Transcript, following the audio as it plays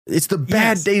It's the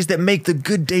bad days that make the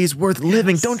good days worth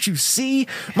living. Don't you see?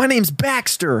 My name's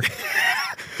Baxter.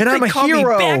 And I'm a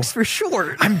hero. Me Bax for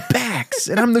short. I'm Bax,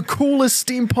 and I'm the coolest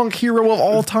steampunk hero of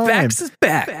all time. Bax is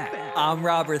back. I'm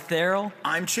Robert Therrell.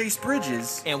 I'm Chase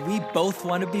Bridges. And we both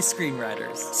want to be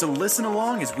screenwriters. So listen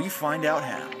along as we find out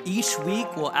how. Each week,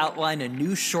 we'll outline a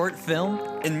new short film.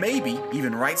 And maybe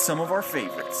even write some of our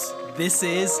favorites. This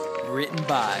is Written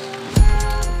By.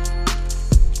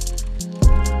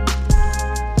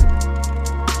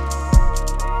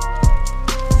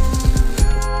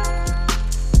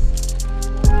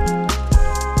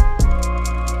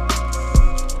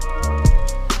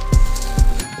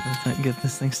 Get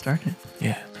this thing started.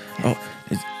 Yeah. Oh,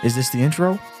 is this the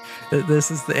intro?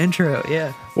 This is the intro,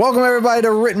 yeah. Welcome, everybody,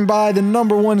 to Written By, the #1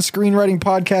 screenwriting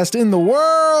podcast in the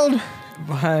world.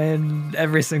 Behind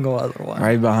every single other one.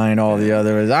 Right behind all the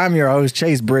others. I'm your host,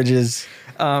 Chase Bridges.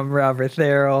 I'm Robert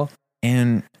Therrell.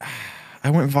 And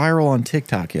I went viral on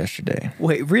TikTok yesterday.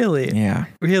 Wait, really? Yeah.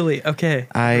 Really? Okay.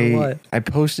 I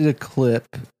posted a clip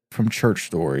from Church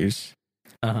Stories.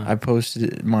 I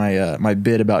posted my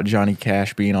bit about Johnny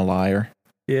Cash being a liar.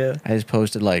 Yeah. I just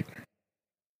posted like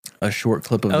a short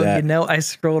clip of that. Oh, you know, I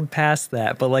scrolled past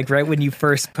that, but like right when you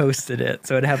first posted it,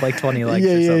 so it had like 20 likes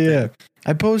or something. Yeah.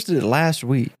 I posted it last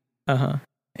week. And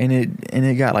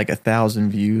it got like 1,000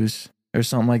 views or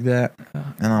something like that.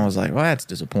 And I was like, well, that's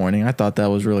disappointing. I thought that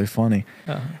was really funny.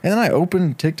 And then I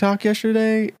opened TikTok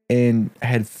yesterday and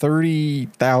had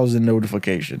 30,000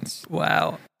 notifications.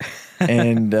 Wow.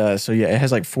 And so yeah, it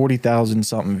has like 40,000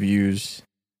 something views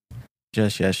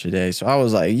just yesterday. So I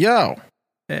was like, yo.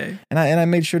 Hey. And I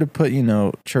made sure to put,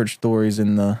 Church Stories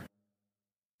in the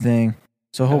thing.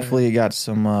 So hopefully it got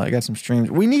some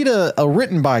streams. We need a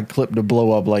Written By clip to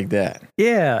blow up like that.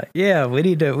 Yeah, we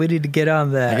need to get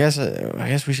on that. I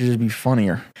guess we should just be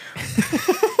funnier.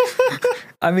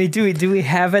 I mean, do we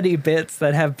have any bits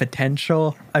that have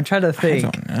potential? I'm trying to think.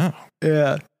 I don't know.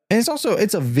 Yeah. And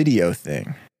it's a video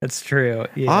thing. That's true.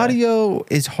 Yeah. Audio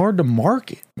is hard to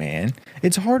market, man.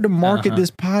 It's hard to market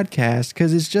this podcast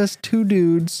because it's just two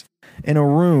dudes in a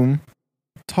room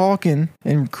talking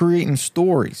and creating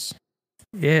stories.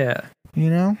 Yeah.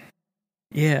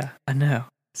 Yeah, I know.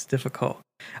 It's difficult.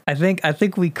 I think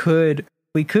we could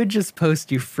just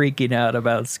post you freaking out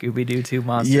about Scooby-Doo 2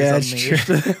 Monsters Unleashed.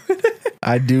 True.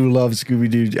 I do love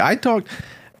Scooby-Doo. I talked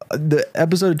the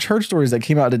episode of Church Stories that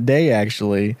came out today,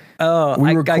 actually. Oh,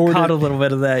 I caught a little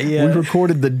bit of that, yeah. We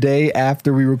recorded the day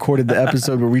after we recorded the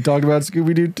episode where we talked about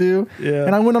Scooby-Doo 2. Yeah.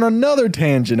 And I went on another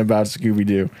tangent about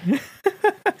Scooby-Doo.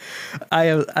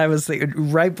 I was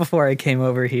thinking, right before I came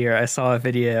over here, I saw a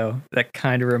video that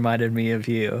kind of reminded me of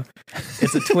you.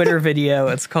 It's a Twitter video.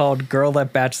 It's called Girl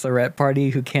at Bachelorette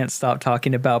Party Who Can't Stop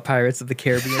Talking About Pirates of the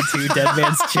Caribbean 2 Dead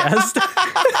Man's Chest.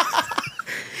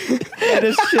 And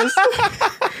it's just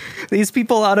these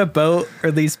people on a boat,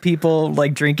 or these people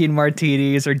like drinking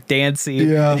martinis or dancing.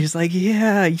 Yeah. And he's like,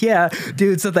 yeah,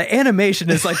 dude. So the animation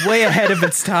is like way ahead of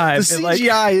its time. The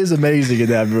CGI is amazing in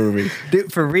that movie.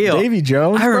 Dude, for real. Davy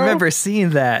Jones, I remember seeing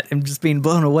that and just being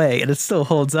blown away, and it still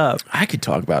holds up. I could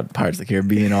talk about Pirates of the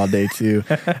Caribbean all day too.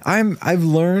 I've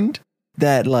learned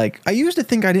that, like, I used to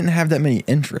think I didn't have that many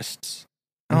interests.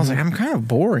 I was like, I'm kind of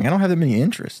boring. I don't have that many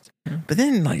interests. But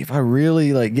then, like, if I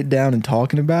really like get down and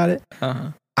talking about it,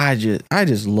 I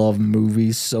just love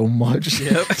movies so much.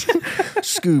 Yep.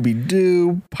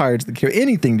 Scooby-Doo, Pirates of the Caribbean,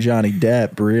 anything Johnny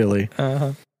Depp, really.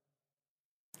 I'm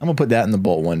gonna put that in the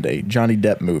bowl one day, Johnny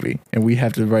Depp movie, and we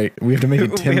have to make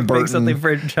it Tim Burton. Make something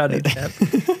for Johnny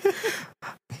Depp.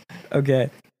 Okay,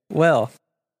 well.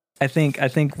 I think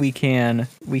we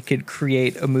could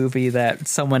create a movie that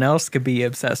someone else could be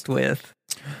obsessed with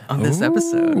on this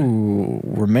episode.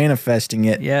 We're manifesting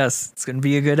it. Yes, it's going to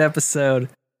be a good episode.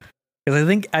 Because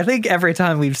I think every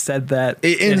time we've said that,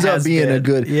 it ends up being a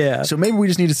good. Yeah. So maybe we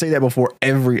just need to say that before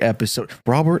every episode.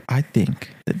 Robert, I think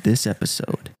that this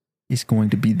episode is going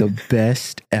to be the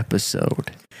best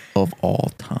episode of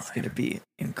all time. It's going to be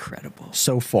incredible.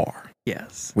 So far.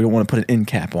 Yes. We don't want to put an end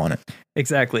cap on it.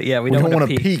 Exactly. Yeah, we don't want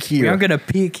to peak here. We aren't going to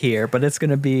peak here, but it's going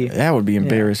to be... That would be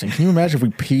embarrassing. Yeah. Can you imagine if we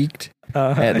peaked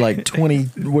at like 20,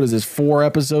 what is this, 4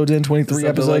 episodes in, 23 something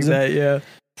episodes like in? that, yeah.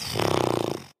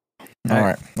 All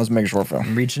right. Let's make a short film.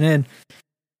 I'm reaching in.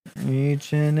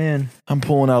 I'm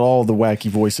pulling out all the wacky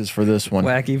voices for this one.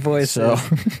 Wacky voices. So.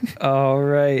 All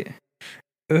right.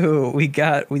 Ooh, we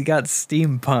got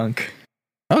steampunk.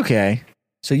 Okay.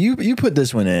 So you put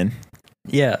this one in.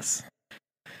 Yes.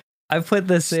 I put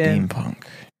this in. Steampunk.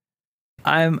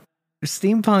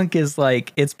 Steampunk is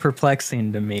like, it's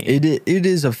perplexing to me. It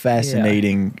is a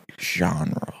fascinating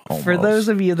genre. Almost. For those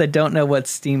of you that don't know what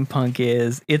steampunk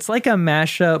is, it's like a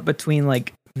mashup between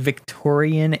like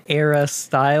Victorian era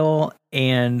style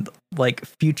and like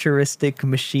futuristic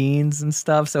machines and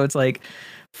stuff. So it's like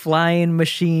flying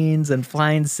machines and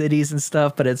flying cities and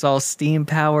stuff, but it's all steam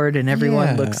powered and everyone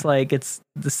Yeah. looks like it's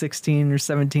the 16 or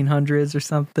 1700s or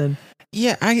something.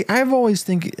 Yeah, I've always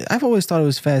thought it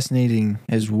was fascinating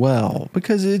as well,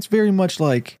 because it's very much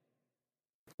like,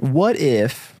 what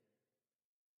if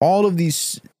all of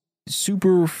these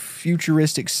super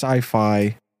futuristic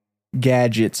sci-fi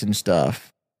gadgets and stuff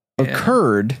Yeah.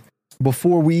 occurred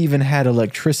before we even had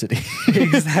electricity?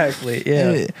 Exactly.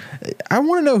 Yeah. I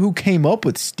want to know who came up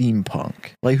with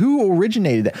steampunk. Like, who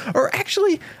originated that? Or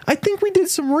actually, I think we did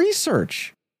some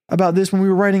research about this when we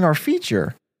were writing our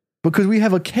feature, because we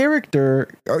have a character,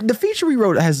 or the feature we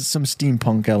wrote has some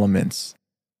steampunk elements,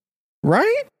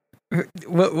 right?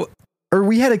 What? Or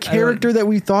we had a character that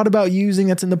we thought about using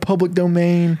that's in the public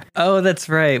domain. Oh, that's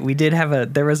right. We did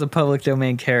have there was a public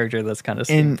domain character that's kind of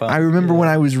And steampunk. I remember when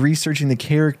I was researching the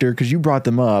character, because you brought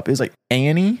them up, it was like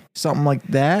Annie, something like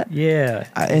that. Yeah.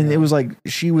 And it was like,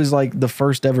 she was like the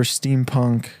first ever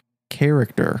steampunk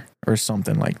character or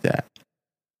something like that.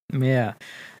 Yeah.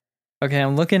 Okay,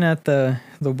 I'm looking at the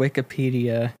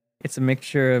Wikipedia. It's a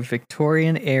mixture of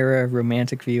Victorian era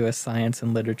romantic view of science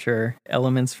and literature,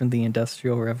 elements from the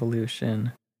Industrial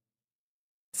Revolution.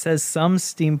 It says some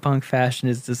steampunk fashion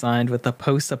is designed with a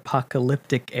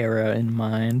post-apocalyptic era in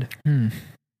mind.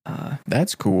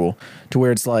 That's cool. To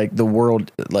where it's like the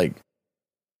world, like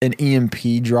an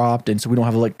EMP dropped, and so we don't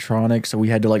have electronics, so we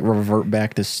had to like revert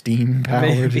back to steam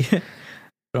powered. Maybe. I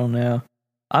don't know.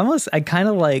 I kind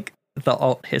of like the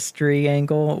alt history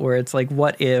angle where it's like,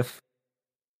 what if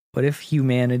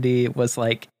humanity was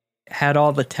like, had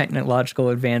all the technological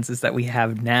advances that we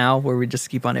have now, where we just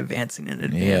keep on advancing and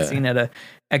advancing at a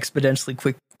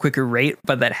exponentially quicker rate,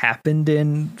 but that happened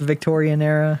in the Victorian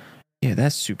era. Yeah,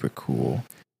 that's super cool.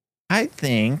 I'm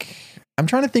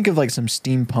trying to think of like some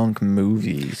steampunk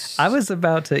movies. I was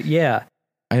about to, yeah.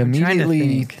 I I'm trying to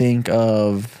immediately think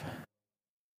of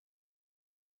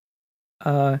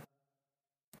Uh,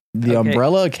 the okay.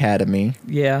 Umbrella Academy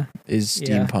yeah. is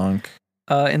Yeah. steampunk.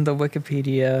 In the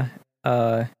Wikipedia,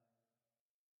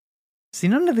 see,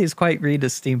 none of these quite read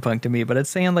as steampunk to me, but it's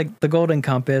saying like the Golden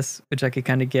Compass, which I could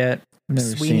kind of get. Never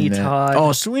Sweeney seen that. Todd.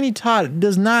 Oh, Sweeney Todd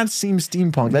does not seem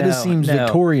steampunk. That just No, seems no.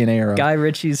 Victorian era. Guy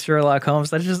Ritchie's Sherlock Holmes.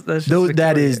 That's just Though Victorian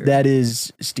that era.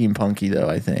 is steampunky though,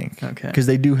 I think. Okay. Because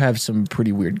they do have some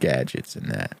pretty weird gadgets in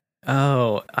that.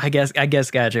 Oh, I guess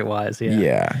gadget wise, yeah.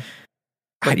 Yeah.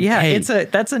 But yeah, Hey,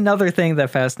 that's another thing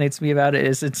that fascinates me about it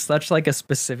is it's such like a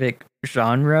specific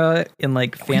genre in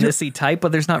like fantasy type,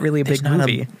 but there's not really a big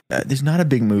movie. There's not a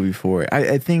big movie for it.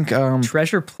 I think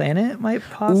Treasure Planet might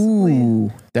possibly.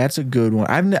 ooh, that's a good one.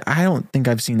 I don't think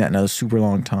I've seen that in a super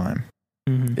long time,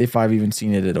 Mhm. if I've even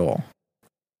seen it at all.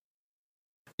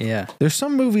 Yeah. There's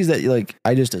some movies that like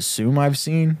I just assume I've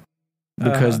seen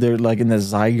because they're like in the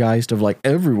zeitgeist of like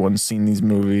everyone's seen these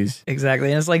movies. Exactly.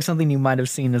 And it's like something you might have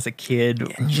seen as a kid. And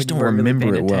you when just don't weren't really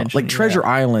remember paying it well. attention. Like Treasure Yeah.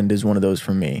 Island is one of those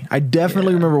for me. I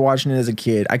definitely Yeah. remember watching it as a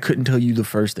kid. I couldn't tell you the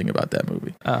first thing about that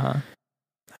movie. Uh-huh.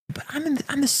 But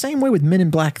I'm the same way with Men in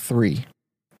Black 3.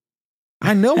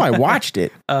 I know I watched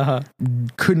it. Uh-huh.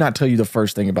 Could not tell you the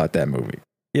first thing about that movie.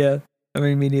 Yeah. I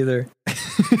mean, me neither.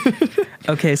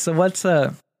 Okay, so what's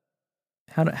how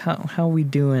are we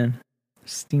doing?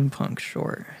 Steampunk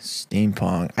short.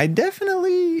 Steampunk. I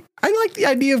like the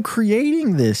idea of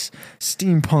creating this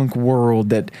steampunk world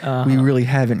that we Uh-huh. really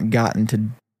haven't gotten to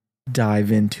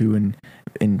dive into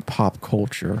in pop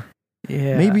culture.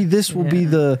 Yeah. Maybe this will be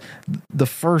yeah. the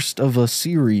first of a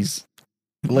series.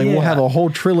 Like we'll Yeah. have a whole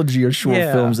trilogy of short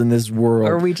Yeah. films in this world.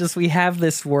 Or we have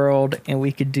this world and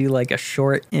we could do like a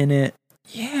short in it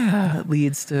yeah. that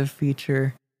leads to a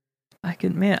feature.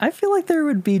 I feel like there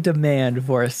would be demand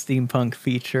for a steampunk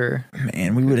feature.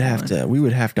 Man, we would have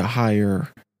to hire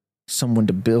someone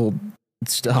to build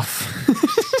stuff.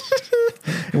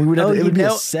 And we would have it would be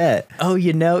a set. Oh,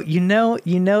 you know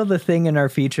the thing in our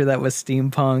feature that was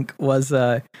steampunk was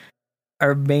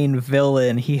our main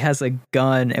villain. He has a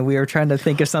gun, and we were trying to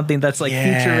think of something that's like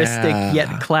futuristic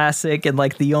yet classic, and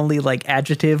like the only like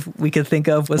adjective we could think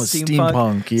of was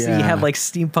steampunk. Yeah. So you have like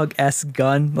steampunk-esque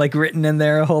gun like written in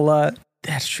there a whole lot.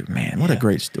 That's true, man. What a Yeah.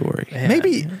 great story. Yeah.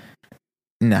 Maybe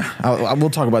nah. We'll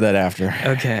talk about that after.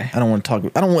 Okay. I don't want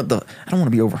to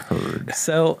be overheard.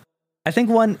 So I think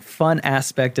one fun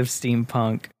aspect of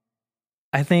steampunk,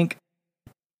 I think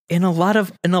in a lot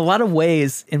of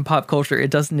ways in pop culture, it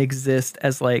doesn't exist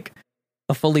as like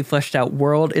a fully fleshed out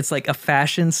world. It's like a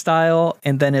fashion style,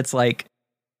 and then it's like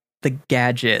the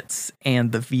gadgets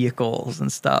and the vehicles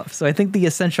and stuff. So I think the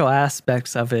essential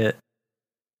aspects of it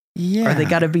Yeah. Or they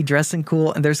got to be dressing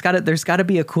cool, and there's got to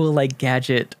be a cool like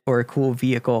gadget or a cool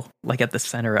vehicle like at the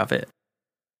center of it.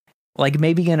 Like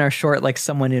maybe in our short, like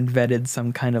someone invented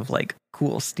some kind of like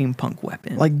cool steampunk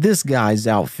weapon. like this guy's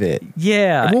outfit.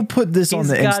 yeah, We'll put this on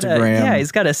the Instagram.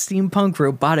 he's got a steampunk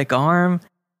robotic arm.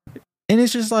 And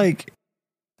it's just like,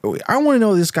 I want to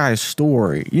know this guy's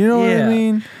story. You know what I Yeah.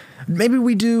 mean? Maybe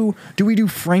do we do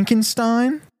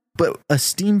Frankenstein, but a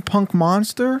steampunk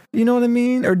monster? You know what I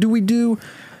mean? Or do we do,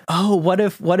 Oh, what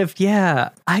if, yeah,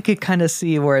 I could kind of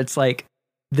see where it's like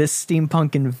this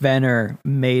steampunk inventor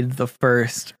made the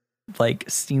first like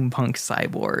steampunk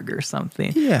cyborg or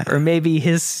something. yeah. Or maybe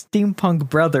his steampunk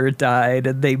brother died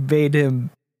and they made him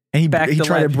And back he to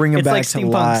tried life. to bring him It's back like to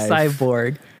steampunk life.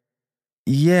 cyborg.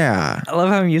 Yeah. I love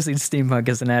how I'm using steampunk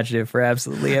as an adjective for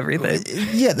absolutely everything.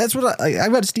 Yeah, that's what I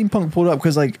got steampunk pulled up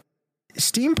because like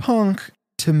steampunk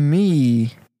to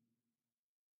me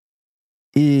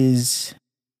is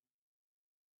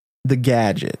the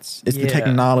gadgets. It's the Yeah.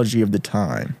 technology of the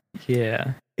time.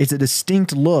 Yeah. It's a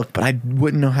distinct look, but I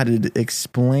wouldn't know how to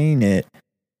explain it.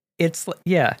 It's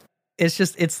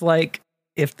it's like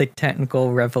if the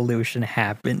technical revolution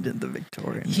happened in the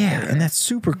Victorian Yeah, era. and that's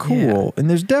super cool. And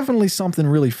there's definitely something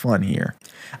really fun here.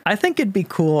 I think it'd be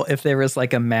cool if there was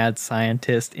like a mad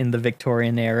scientist in the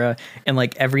Victorian era and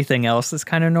like everything else is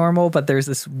kind of normal, but there's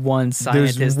this one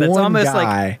scientist There's that's one almost like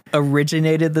guy.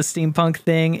 originated the steampunk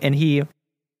thing, and he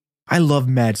I love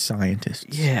mad scientists.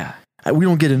 yeah. We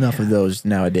don't get enough of those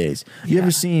nowadays. You Yeah.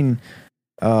 ever seen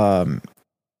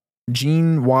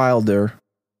Gene Wilder?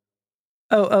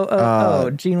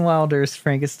 Gene Wilder's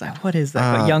Frankenstein. What is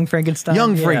that? Young Frankenstein?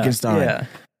 Young Yeah, Frankenstein. Yeah.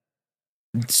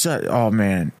 Oh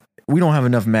man, we don't have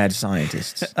enough mad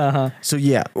scientists. Uh-huh. So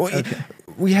yeah,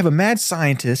 we have a mad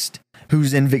scientist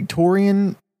who's in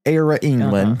Victorian era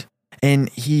England, and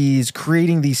he's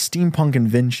creating these steampunk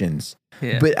inventions.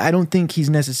 Yeah. But I don't think he's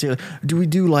necessarily. Do we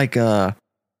do like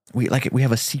we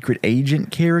have a secret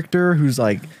agent character who's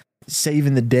like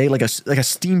saving the day, like a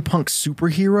steampunk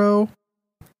superhero?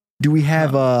 Do we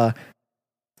have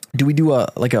do we do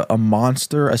a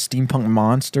monster, a steampunk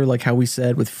monster, like how we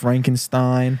said with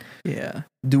Frankenstein? Yeah.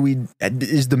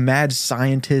 Is the mad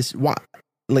scientist what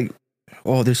like?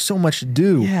 Oh, there's so much to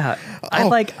do. Yeah.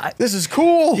 This is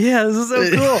cool. Yeah, this is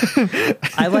so cool.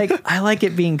 I like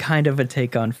it being kind of a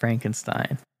take on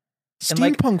Frankenstein. And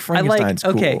Steampunk Frankenstein's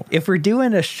okay, cool. if we're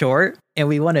doing a short and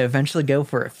we want to eventually go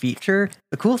for a feature,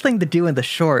 the cool thing to do in the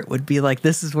short would be like,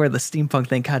 this is where the steampunk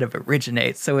thing kind of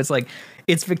originates. So it's like,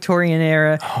 it's Victorian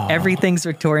era, everything's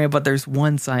Victorian, but there's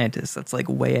one scientist that's like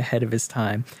way ahead of his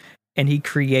time. And he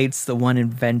creates the one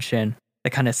invention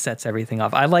that kind of sets everything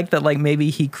off. I like that, like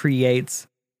maybe he creates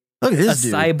Look at a this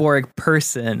dude. cyborg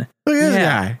person. Look at this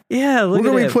guy. Yeah, look We're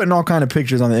at gonna him. be putting all kind of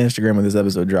pictures on the Instagram when this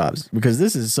episode drops because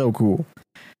this is so cool.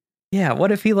 Yeah,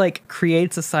 what if he like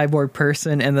creates a cyborg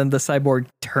person and then the cyborg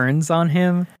turns on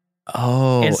him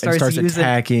Oh, and starts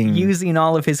attacking. using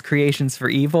all of his creations for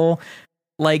evil?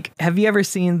 Like, have you ever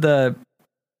seen the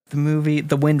movie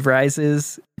The Wind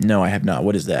Rises? No, I have not.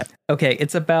 What is that? Okay,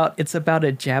 it's about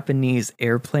a Japanese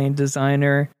airplane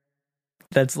designer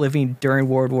that's living during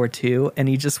World War II, and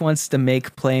he just wants to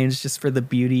make planes just for the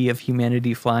beauty of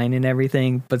humanity flying and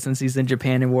everything. But since he's in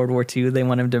Japan in World War II, they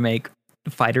want him to make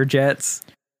fighter jets.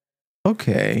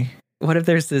 Okay. What if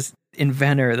there's this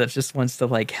inventor that just wants to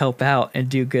like help out and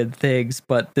do good things,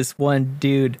 but this one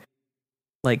dude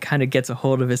like kind of gets a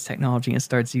hold of his technology and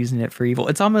starts using it for evil?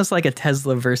 It's almost like a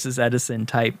Tesla versus Edison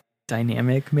type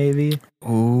dynamic, maybe.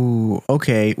 Ooh,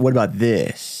 okay. What about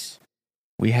this?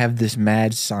 We have this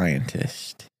mad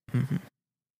scientist,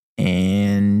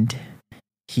 and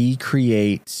he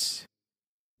creates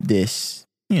this,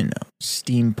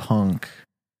 steampunk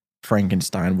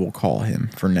Frankenstein, we'll call him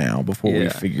for now before we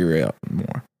figure out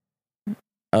more.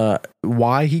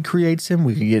 Why he creates him,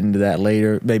 we can get into that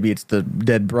later. Maybe it's the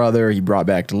dead brother he brought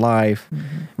back to life.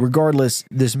 Regardless,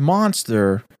 this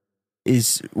monster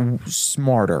is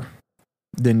smarter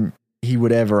than he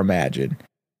would ever imagine.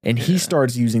 And he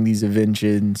starts using these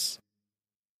inventions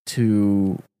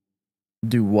to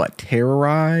do what?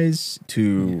 Terrorize?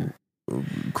 To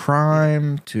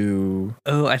crime? To...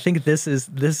 Oh, I think this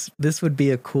would be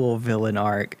a cool villain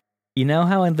arc. You know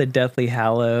how in the Deathly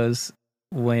Hallows,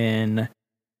 when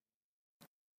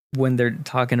they're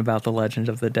talking about the legend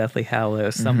of the Deathly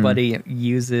Hallows, somebody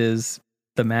uses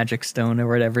the magic stone or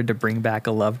whatever to bring back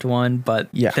a loved one, but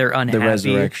they're unhappy. The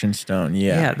resurrection stone,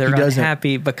 Yeah, they're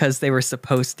unhappy because they were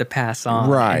supposed to pass on,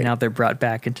 right? And now they're brought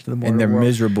back into the mortal and they're world.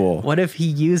 miserable. What if he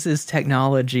uses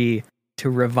technology to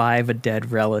revive a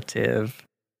dead relative,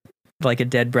 like a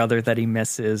dead brother that he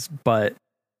misses, but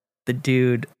the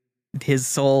dude his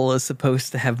soul is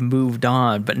supposed to have moved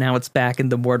on, but now it's back in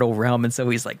the mortal realm, and so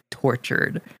he's like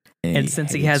tortured. And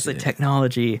since he has the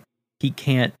technology, he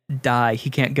can't die. He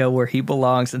can't go where he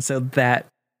belongs, and so that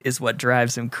is what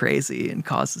drives him crazy and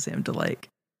causes him to like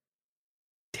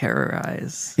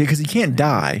terrorize. Yeah, because he can't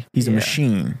die. He's a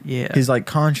machine. Yeah. His like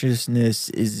consciousness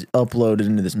is uploaded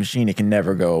into this machine. It can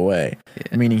never go away,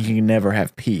 meaning he can never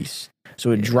have peace.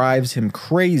 So it drives him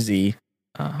crazy.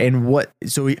 And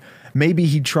maybe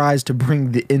he tries to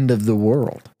bring the end of the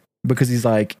world because he's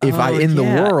like, if I end the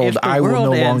world, I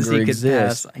will no longer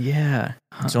exist. Yeah.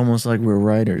 It's almost like we're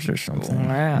writers or something.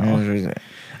 Wow.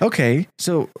 Okay,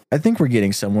 so I think we're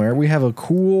getting somewhere. We have a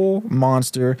cool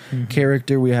monster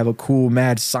character. We have a cool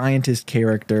mad scientist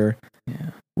character.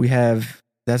 Yeah.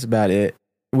 That's about it.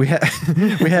 We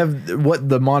have what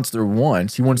the monster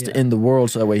wants. He wants to end the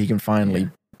world so that way he can finally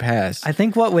pass. I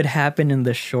think what would happen in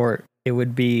the short, it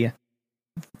would be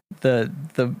the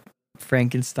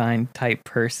Frankenstein type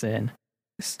person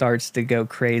starts to go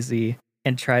crazy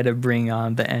and try to bring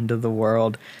on the end of the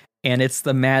world, and it's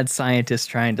the mad scientist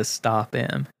trying to stop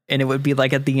him. And it would be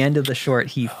like at the end of the short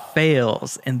he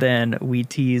fails, and then we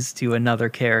tease to another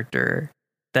character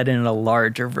that in a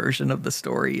larger version of the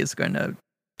story is going to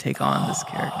take on this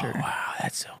character. Wow,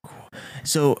 that's so cool.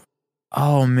 So,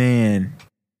 oh man,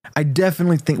 I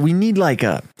definitely think we need like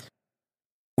a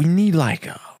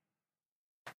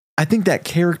I think that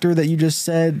character that you just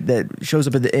said that shows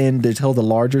up at the end to tell the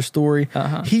larger story,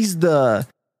 he's the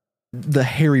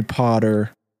Harry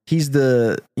Potter, he's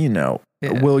the,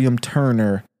 William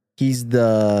Turner, he's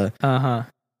the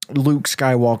Luke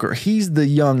Skywalker, he's the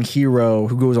young hero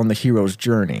who goes on the hero's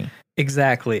journey.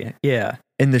 Exactly, yeah.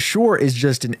 And the short is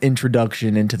just an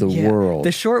introduction into the world.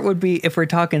 The short would be, if we're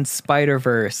talking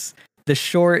Spider-Verse, the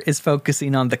short is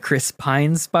focusing on the Chris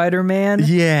Pine Spider-Man.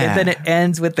 Yeah. And then it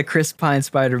ends with the Chris Pine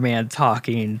Spider-Man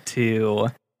talking to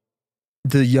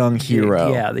the young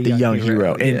hero. Yeah, the young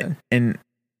hero. And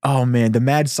oh man, the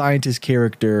mad scientist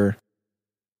character,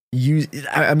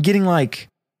 I'm getting like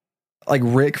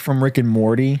Rick from Rick and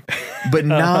Morty, but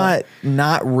not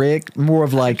Rick, more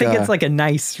of like I think it's like a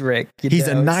nice Rick. He's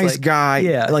a nice guy.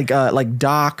 Yeah. Like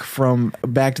Doc from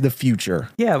Back to the Future.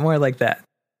 Yeah, more like that.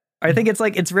 I think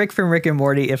it's Rick from Rick and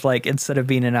Morty if like instead of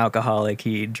being an alcoholic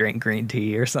he drank green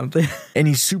tea or something. And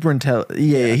he's super intelligent.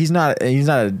 Yeah, he's not a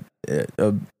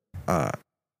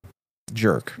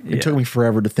jerk. It took me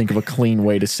forever to think of a clean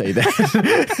way to say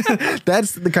that.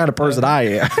 That's the kind of person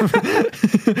I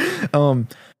am.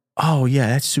 Oh yeah,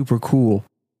 that's super cool.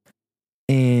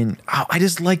 And I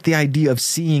just like the idea of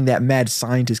seeing that mad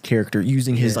scientist character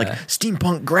using his like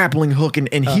steampunk grappling hook,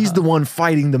 and he's the one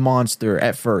fighting the monster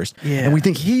at first. Yeah. And we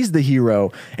think he's the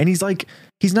hero, and he's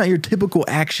not your typical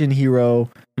action hero,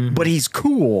 but he's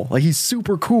cool. Like he's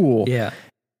super cool. Yeah.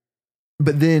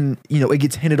 But then, it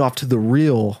gets handed off to the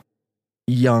real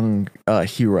young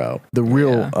hero, the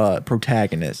real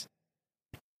protagonist.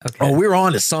 Okay. Oh, we're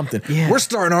on to something. Yeah. We're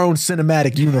starting our own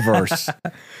cinematic universe.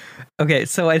 Okay,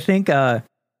 so I think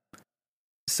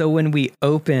so when we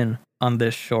open on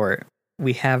this short,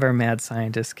 we have our mad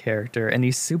scientist character, and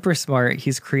he's super smart.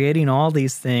 He's creating all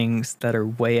these things that are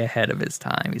way ahead of his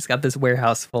time. He's got this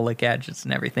warehouse full of gadgets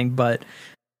and everything, but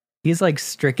he's like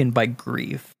stricken by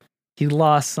grief. He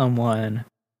lost someone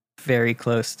very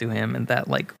close to him, and that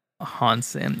like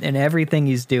haunts him. And everything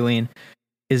he's doing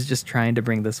is just trying to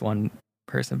bring this one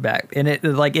person back, and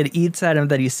it eats at him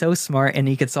that he's so smart and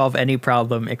he could solve any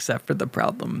problem except for the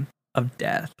problem of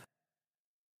death.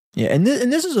 Yeah, and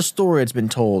this is a story that's been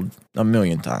told a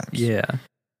million times. Yeah,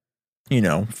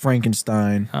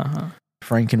 Frankenstein,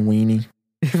 Frankenweenie,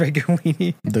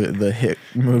 Frankenweenie, the hit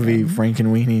movie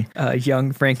Frankenweenie,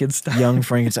 Young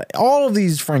Frankenstein, all of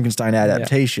these Frankenstein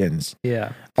adaptations.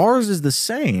 Yeah, ours is the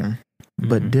same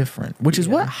but different, which is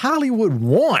what Hollywood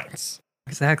wants.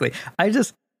 Exactly.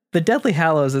 The Deathly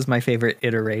Hallows is my favorite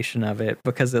iteration of it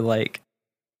because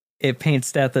it paints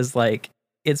death as like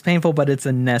it's painful, but it's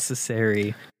a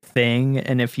necessary thing.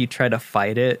 And if you try to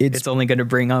fight it, it's only going to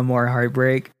bring on more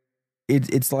heartbreak.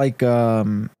 It's like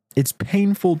it's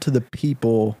painful to the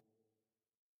people.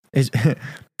 It's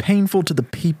painful to the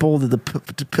people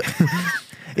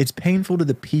it's painful to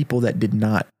the people that did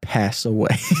not pass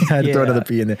away. I had to throw another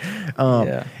P in there.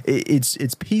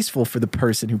 It's peaceful for the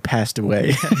person who passed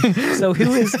away. Yeah. So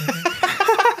who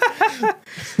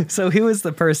is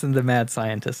the person the mad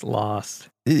scientist lost?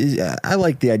 I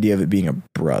like the idea of it being a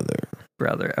brother.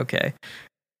 Brother, okay.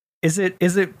 Is it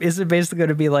basically going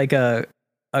to be like a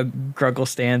Gruggle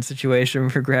Stan situation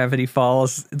for Gravity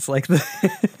Falls? It's like those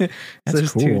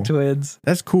cool. two twins.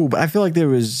 That's cool, but I feel like there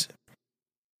was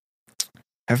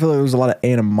a lot of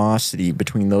animosity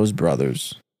between those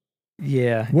brothers.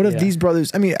 Yeah. What if yeah. these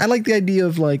brothers? I mean, I like the idea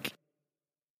of like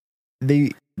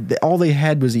all they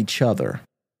had was each other.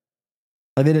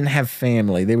 Like they didn't have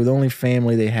family. They were the only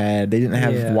family they had. They didn't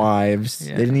have Yeah. wives.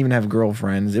 Yeah. They didn't even have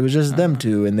girlfriends. It was just them Uh-huh.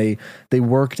 two, and they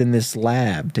worked in this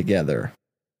lab together.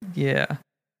 Yeah.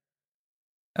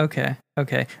 Okay.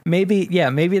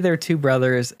 Maybe they're two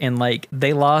brothers and like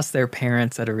they lost their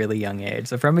parents at a really young age.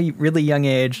 So from a really young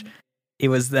age, it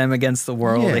was them against the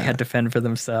world. They Yeah. had to fend for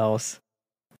themselves.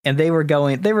 And they were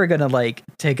gonna like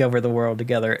take over the world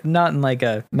together. Not in like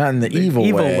a Not in the evil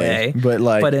way, but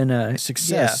like but in a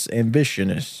success,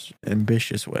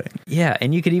 ambitious way. Yeah,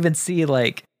 and you could even see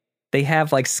like they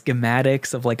have like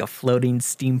schematics of like a floating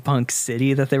steampunk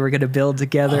city that they were gonna build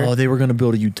together. Oh, they were going to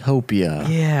build a utopia.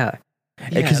 Yeah.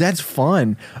 Because that's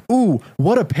fun. Ooh,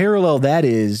 what a parallel that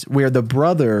is, where the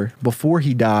brother, before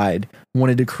he died,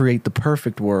 wanted to create the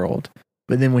perfect world.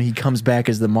 But then when he comes back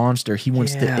as the monster, he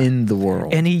wants to Yeah. end the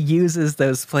world. And he uses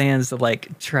those plans to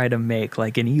like try to make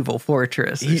like an evil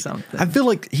fortress or something. I feel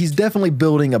like he's definitely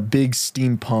building a big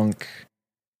steampunk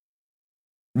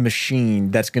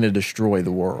machine that's going to destroy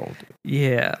the world.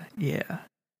 Yeah.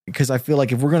 Because I feel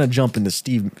like if we're going to jump into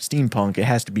steampunk, it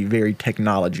has to be very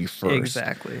technology first.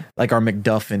 Exactly. Like our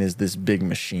MacGuffin is this big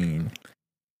machine.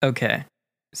 Okay.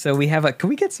 So we have can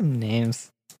we get some names?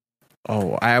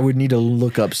 Oh, I would need to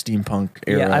look up steampunk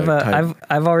era. Yeah,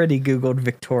 I've already Googled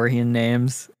Victorian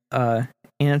names.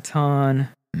 Anton,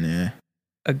 Nah.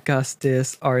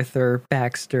 Augustus, Arthur,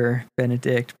 Baxter,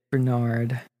 Benedict,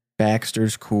 Bernard.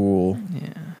 Baxter's cool.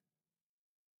 Yeah.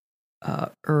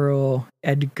 Earl,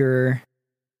 Edgar.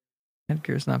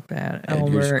 Edgar's not bad.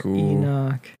 Edgar's Elmer, cool.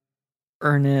 Enoch,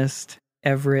 Ernest,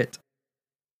 Everett.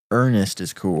 Ernest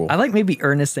is cool. I like maybe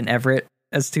Ernest and Everett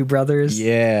as two brothers.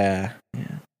 Yeah.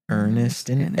 Yeah. Ernest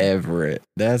and Everett.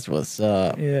 That's what's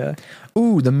up. Yeah.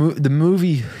 Ooh, the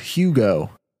movie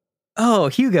Hugo. Oh,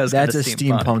 Hugo's That's a kinda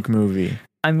steampunk movie.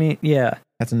 I mean, yeah.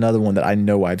 That's another one that I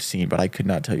know I've seen, but I could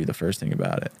not tell you the first thing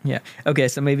about it. Yeah. Okay,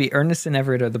 so maybe Ernest and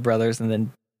Everett are the brothers, and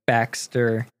then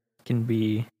Baxter can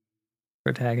be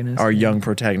protagonist. Our young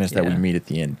protagonist that we Yeah. meet at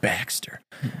the end, Baxter.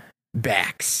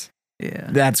 Bax. Yeah.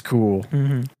 That's cool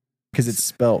Mm-hmm. because it's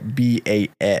spelled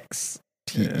Baxter.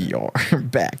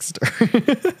 Baxter.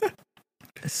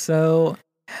 So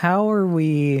how are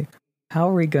we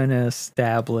gonna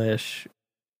establish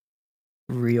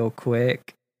real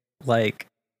quick like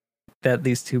that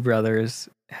these two brothers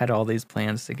had all these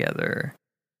plans together,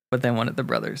 but then one of the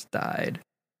brothers died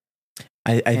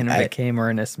and it became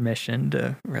Ernest's mission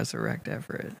to resurrect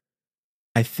Everett?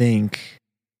 I think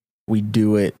we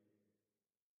do it.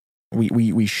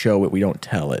 We show it. We don't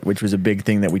tell it, which was a big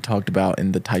thing that we talked about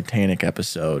in the Titanic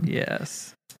episode.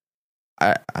 Yes.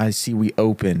 I see we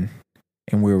open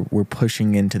and we're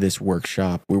pushing into this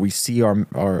workshop where we see our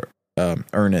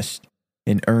Ernest,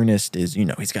 and Ernest is,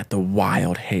 he's got the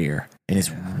wild hair and it's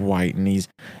white and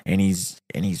he's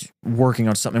working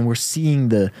on something. We're seeing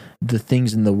the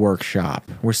things in the workshop.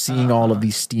 We're seeing all of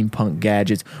these steampunk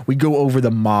gadgets. We go over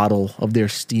the model of their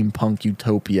steampunk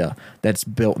utopia that's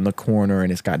built in the corner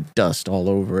and it's got dust all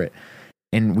over it.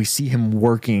 And we see him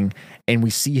working and we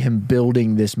see him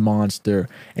building this monster.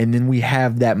 And then we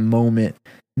have that moment.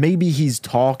 Maybe he's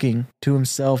talking to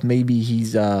himself. Maybe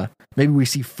maybe we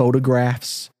see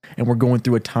photographs and we're going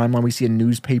through a timeline. We see a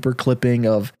newspaper clipping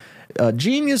of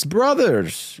genius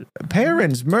brothers,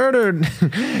 parents murdered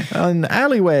on the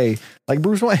alleyway, like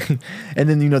Bruce Wayne. And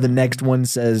then, the next one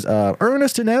says,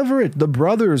 Ernest and Everett, the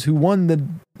brothers who won the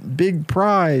big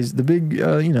prize, the big,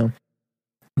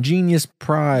 genius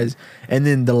prize. And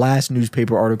then the last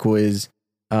newspaper article is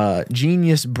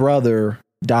genius brother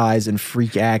dies in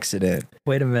freak accident.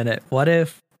 Wait a minute. What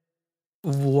if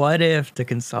to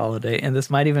consolidate, and this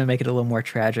might even make it a little more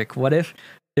tragic, what if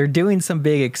they're doing some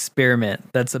big experiment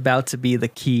that's about to be the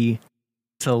key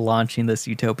to launching this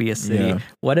utopia city? Yeah.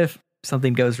 What if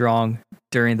something goes wrong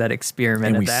during that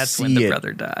experiment and we that's see when the it.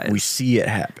 brother dies? We see it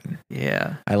happen.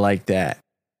 Yeah. I like that.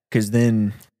 Because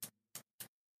then,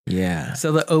 yeah.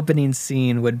 So the opening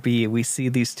scene would be we see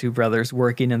these two brothers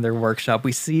working in their workshop.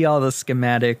 We see all the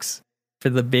schematics for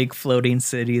the big floating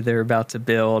city they're about to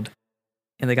build.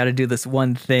 And they got to do this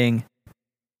one thing.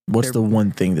 What's the one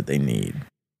thing that they need?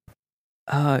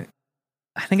 I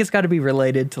think it's got to be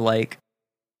related to like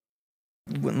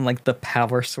the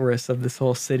power source of this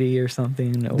whole city or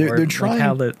something. Or They're trying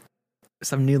how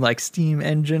some new like steam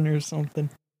engine or something.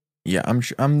 Yeah,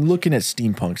 I'm looking at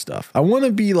steampunk stuff. I want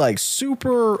to be like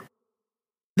super.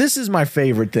 This is my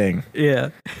favorite thing. Yeah.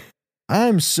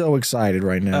 I'm so excited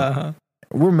right now. Uh-huh.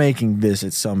 We're making this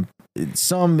at some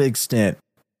extent.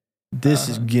 This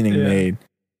is getting made.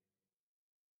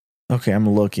 Okay, I'm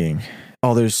looking.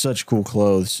 Oh, there's such cool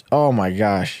clothes. Oh my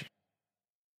gosh.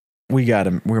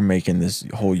 We're making this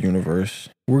whole universe.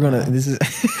 We're gonna, this is,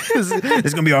 this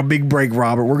is gonna be our big break,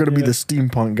 Robert. We're gonna be the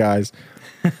steampunk guys.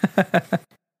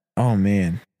 Oh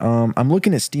man. I'm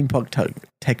looking at steampunk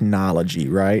technology,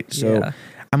 right? So Yeah.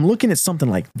 I'm looking at something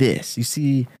like this. You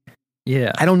see,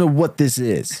 Yeah. I don't know what this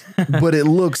is, but it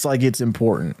looks like it's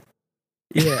important.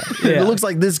 Yeah. It looks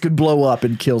like this could blow up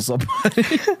and kill somebody.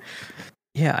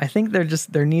 Yeah, I think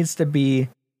there needs to be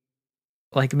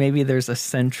like maybe there's a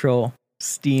central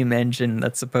steam engine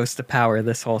that's supposed to power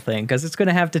this whole thing because it's going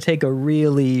to have to take a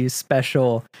really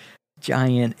special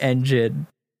giant engine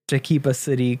to keep a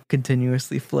city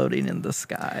continuously floating in the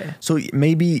sky. So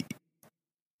maybe,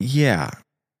 yeah.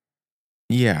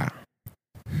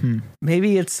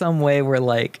 Maybe it's some way where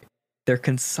like they're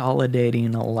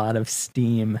consolidating a lot of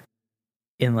steam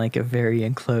in like a very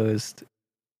enclosed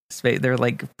space. They're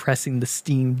like pressing the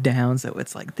steam down, so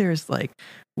it's like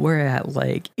we're at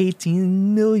like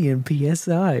 18 million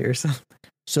psi or something.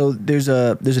 So there's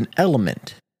an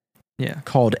element Yeah.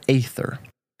 called aether.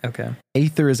 Okay.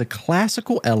 Aether is a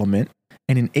classical element,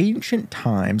 and in ancient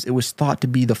times, it was thought to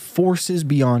be the forces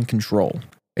beyond control.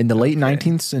 In the late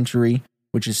 19th century,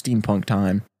 which is steampunk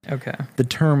time, Okay. the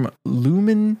term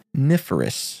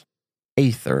luminiferous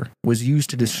aether was used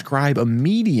to describe a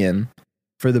medium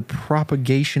for the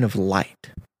propagation of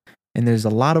light. And there's a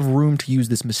lot of room to use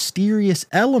this mysterious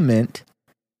element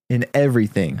in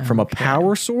everything, from a Okay.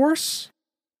 power source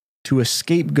to a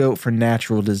scapegoat for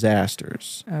natural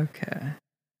disasters. Okay.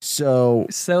 So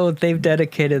So they've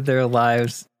dedicated their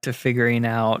lives to figuring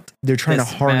out they're trying to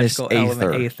this harness magical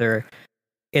element, aether aether,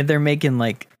 and they're making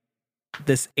like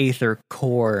this aether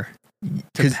core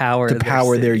to 'Cause- power to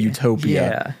power their city. utopia.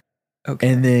 Yeah. Okay.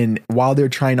 And then while they're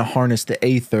trying to harness the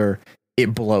aether,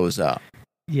 it blows up.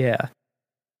 Yeah.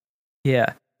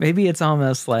 Yeah. Maybe it's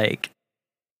almost like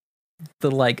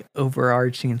the like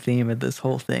overarching theme of this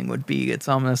whole thing would be it's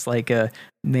almost like a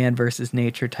man versus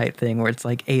nature type thing where it's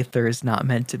like aether is not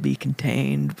meant to be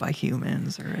contained by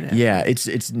humans or whatever. Yeah, it's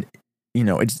it's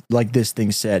like this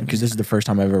thing said, because this is the first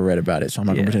time I've ever read about it, so I'm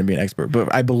not going to pretend to be an expert.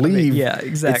 But I believe Yeah,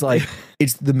 exactly. it's like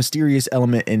it's the mysterious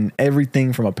element in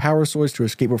everything from a power source to a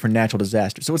scapegoat for natural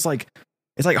disaster. So it's like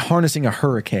harnessing a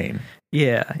hurricane.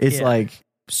 Yeah. It's yeah. like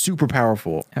super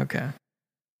powerful. Okay.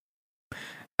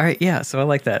 All right, yeah, so I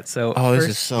like that. So This first-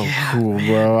 is so yeah, cool,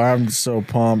 bro. I'm so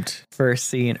pumped. First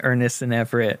scene, Ernest and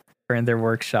Everett are in their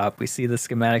workshop. We see the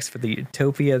schematics for the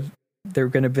utopia they're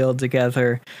going to build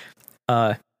together.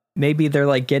 Maybe they're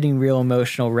like getting real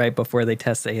emotional right before they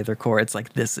test the Aether core. It's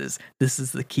like this is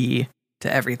the key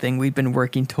to everything we've been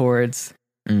working towards.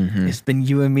 Mm-hmm. It's been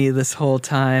you and me this whole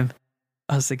time.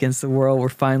 Us against the world. We're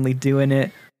finally doing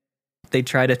it. They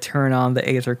try to turn on the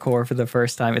Aether core for the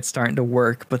first time. It's starting to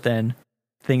work, but then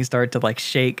things start to like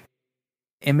shake.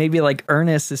 And maybe like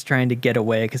Ernest is trying to get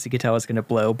away because he could tell it's going to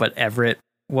blow, but Everett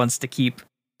wants to keep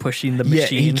pushing the Yeah,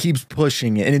 machine. he keeps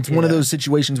pushing it, and it's one of Yeah. those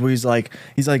situations where he's like,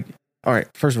 all right,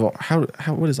 first of all, how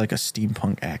what is like a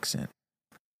steampunk accent?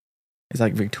 It's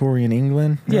like Victorian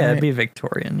England. Yeah, right? it'd be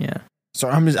Victorian. Yeah. So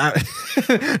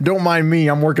don't mind me.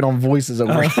 I'm working on voices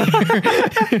over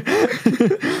here.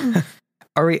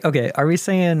 Are we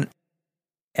saying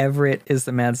Everett is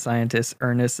the mad scientist,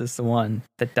 Ernest is the one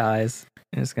that dies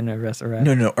and is going to resurrect?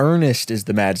 No. Ernest is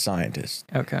the mad scientist.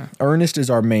 Okay. Ernest is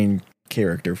our main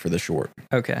character for the short.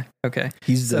 Okay.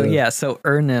 He's So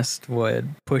Ernest would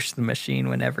push the machine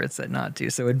when Everett said not to.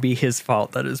 So it'd be his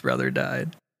fault that his brother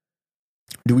died.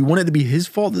 Do we want it to be his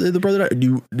fault that the brother died,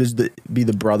 or does it be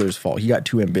the brother's fault? He got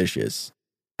too ambitious.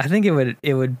 I think it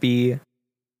would be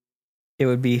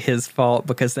his fault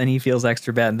because then he feels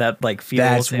extra bad. And that like fuels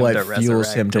That's him what to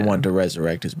fuels him to resurrect want to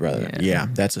resurrect his brother. Yeah. Yeah,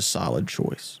 that's a solid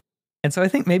choice. And so I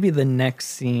think maybe the next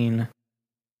scene,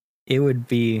 it would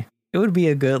be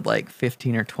a good like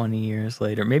 15 or 20 years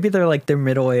later. Maybe they're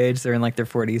middle age, they're in like their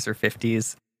 40s or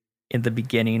 50s in the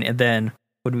beginning, and then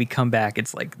when we come back,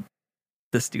 it's like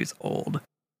this dude's old,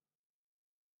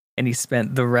 and he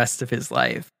spent the rest of his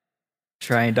life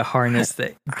trying to harness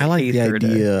the. I like the aether to-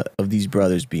 idea of these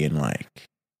brothers being like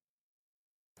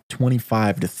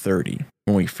 25 to 30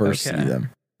 when we first see Okay. them.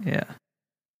 Yeah.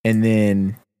 And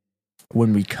then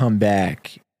when we come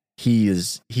back,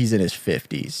 he's in his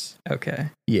 50s. Okay.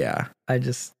 Yeah. I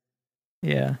just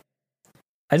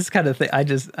kind of think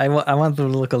I want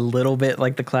them to look a little bit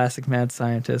like the classic mad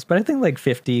scientist, but I think like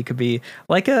 50 could be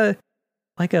like a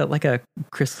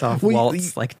Christoph Well,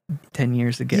 Waltz like 10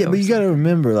 years ago. Yeah, but or you got to something.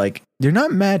 remember, like, they're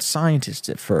not mad scientists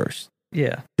at first.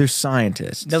 Yeah. They're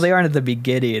scientists. No, they aren't at the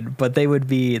beginning, but they would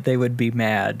be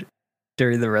mad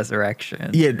during the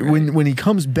resurrection. Yeah, right? when he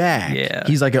comes back, Yeah.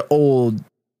 he's like an old,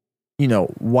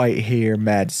 white hair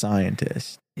mad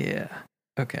scientist. Yeah.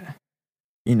 Okay.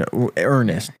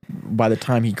 Ernest by the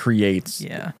time he creates.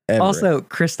 Yeah. Everett. Also,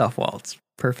 Christoph Waltz.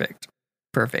 Perfect.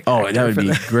 Oh, actor that would for be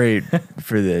that. great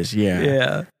for this. Yeah.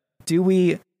 Yeah. Do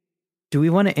we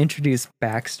want to introduce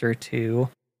Baxter too?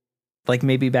 Like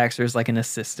maybe Baxter's like an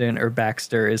assistant, or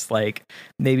Baxter is like,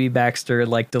 maybe Baxter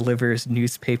like delivers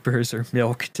newspapers or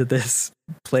milk to this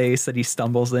place that he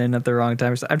stumbles in at the wrong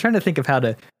time. So I'm trying to think of how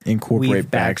to Incorporate weave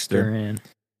Baxter. in.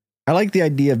 I like the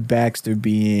idea of Baxter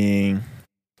being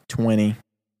 20,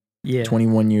 Yeah.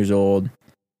 21 years old.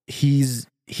 He's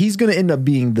going to end up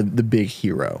being the big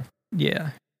hero. Yeah.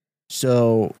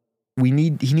 So he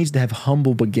needs to have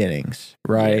humble beginnings,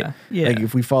 right? Yeah. Yeah. Like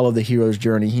if we follow the hero's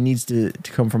journey, he needs to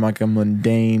come from like a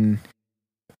mundane,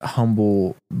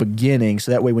 humble beginning.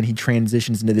 So that way when he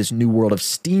transitions into this new world of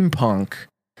steampunk,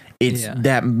 it's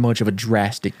that much of a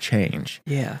drastic change.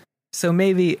 Yeah. So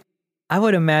maybe I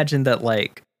would imagine that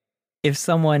like if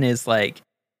someone is like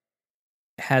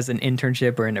has an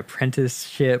internship or an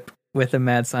apprenticeship with a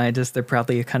mad scientist, they're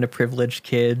probably a kind of privileged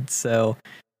kid. So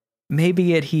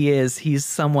maybe he's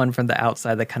someone from the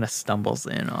outside that kind of stumbles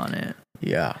in on it.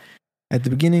 Yeah. At the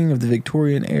beginning of the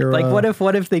Victorian era. Like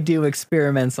what if they do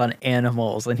experiments on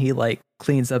animals and he like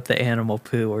cleans up the animal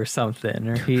poo or something,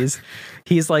 or he's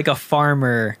like a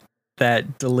farmer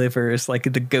that delivers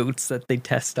like the goats that they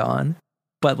test on.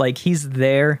 But like he's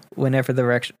there whenever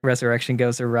the resurrection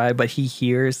goes awry, but he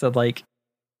hears that like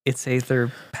it's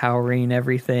Aether powering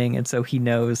everything, and so he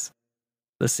knows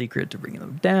the secret to bringing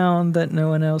them down that no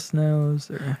one else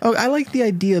knows. Oh, I like the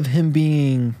idea of him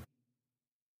being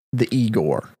the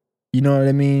Igor. You know what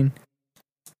I mean?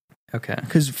 Okay.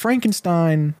 Because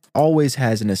Frankenstein always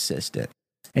has an assistant,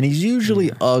 and he's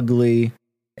usually ugly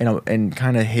and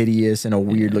kind of hideous and a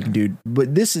weird looking dude.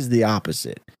 But this is the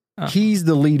opposite. He's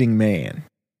the leading man,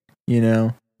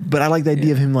 But I like the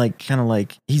idea of him like kind of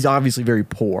like he's obviously very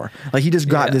poor. Like he just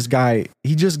got this guy.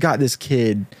 He just got this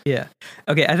kid. Yeah.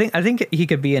 Okay. I think he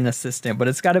could be an assistant, but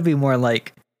it's got to be more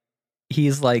like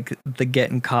he's like the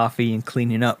getting coffee and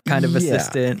cleaning up kind of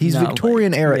assistant. He's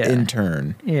Victorian era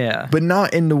intern. Yeah. But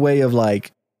not in the way of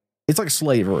like, it's like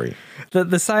slavery.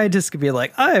 The scientist could be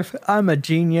like, I'm a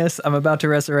genius. I'm about to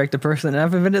resurrect a person, and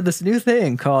I've invented this new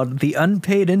thing called the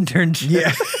unpaid internship.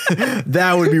 Yeah,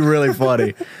 that would be really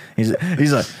funny. He's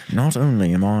like, not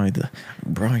only am I the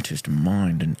brightest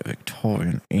mind in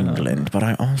Victorian England, but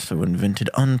I also invented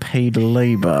unpaid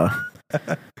labor.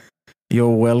 You're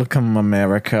welcome,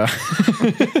 America.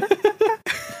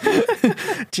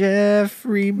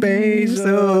 Jeffrey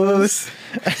Bezos.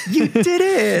 You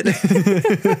did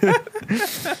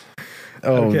it.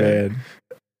 Oh, man.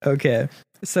 Okay.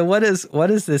 So what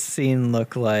does this scene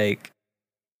look like?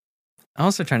 I'm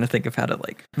also trying to think of how to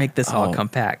like make this all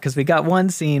compact, because we got one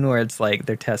scene where it's like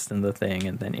they're testing the thing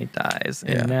and then he dies.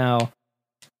 And now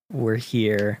we're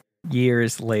here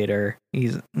years later.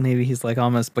 He's like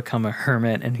almost become a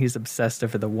hermit, and he's obsessed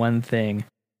over the one thing,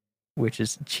 which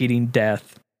is cheating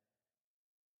death.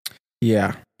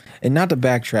 Yeah. And not to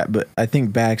backtrack, but I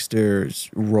think Baxter's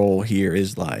role here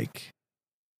is like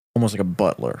almost like a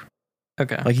butler.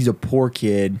 Okay. Like he's a poor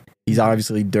kid. He's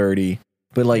obviously dirty,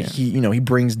 but like he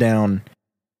brings down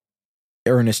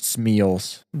Ernest's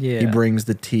meals. Yeah. He brings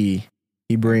the tea.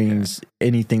 He brings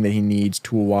anything that he needs,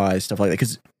 tool-wise, stuff like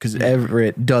that. Because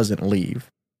Everett doesn't leave.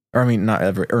 Or I mean, not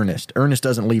Everett, Ernest. Ernest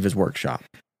doesn't leave his workshop.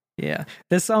 Yeah.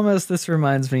 This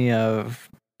reminds me of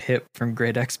Pip from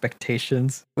Great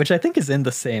Expectations, which I think is in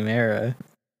the same era.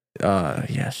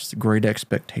 Yes, Great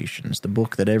Expectations, the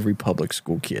book that every public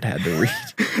school kid had to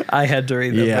read. I had to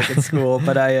read that book in school,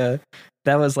 but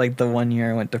that was like the one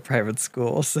year I went to private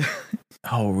school. So.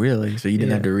 Oh, really? So you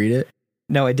didn't have to read it?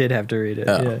 No, I did have to read it.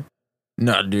 Yeah.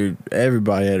 No, dude,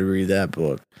 everybody had to read that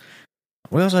book.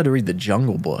 We also had to read The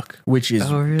Jungle Book, which is,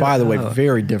 by the way,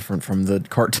 very different from the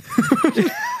cartoon.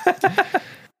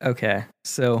 Okay,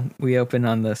 so we open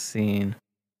on this scene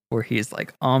where he's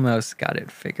like almost got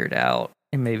it figured out,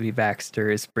 and maybe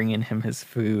Baxter is bringing him his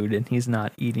food and he's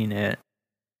not eating it.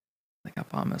 Like,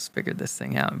 I've almost figured this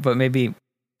thing out. But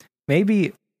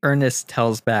maybe Ernest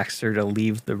tells Baxter to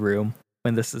leave the room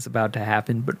when this is about to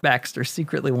happen, but Baxter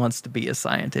secretly wants to be a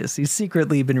scientist. He's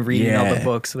secretly been reading all the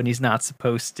books when he's not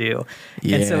supposed to.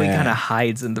 Yeah. And so he kind of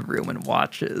hides in the room and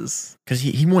watches. Because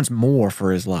he wants more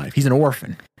for his life. He's an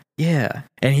orphan. Yeah.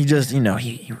 And he just,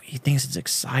 he thinks it's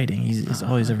exciting. He's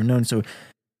all he's ever known. So,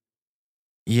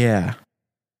 yeah.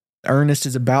 Ernest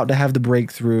is about to have the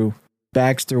breakthrough.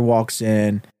 Baxter walks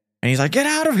in and he's like, "Get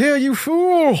out of here, you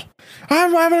fool!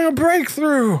 I'm having a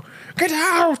breakthrough! Get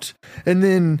out!" And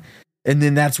then And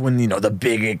then that's when, the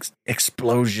big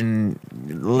explosion,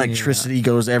 electricity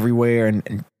goes everywhere,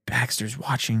 and Baxter's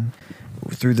watching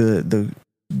through the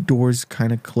doors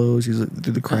kind of close. He's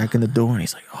through the crack in the door, and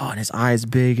he's like, oh, and his eyes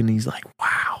big, and he's like,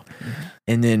 wow. Mm-hmm.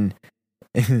 And then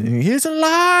it's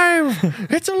alive!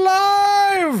 It's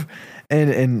alive!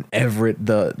 And Everett,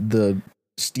 the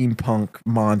steampunk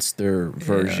monster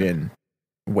version,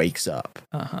 wakes up.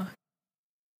 Uh-huh.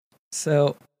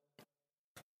 So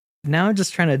now I'm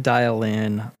just trying to dial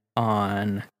in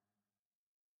on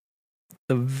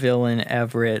the villain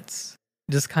Everett's,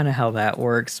 just kind of how that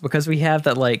works, because we have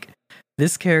that, like,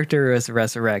 this character is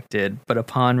resurrected, but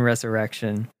upon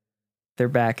resurrection, they're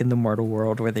back in the mortal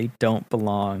world where they don't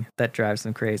belong. That drives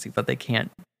them crazy, but they can't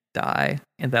die,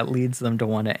 and that leads them to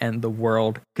want to end the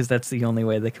world because that's the only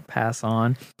way they could pass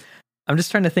on. I'm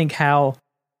just trying to think how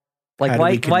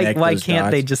why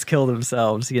can't they just kill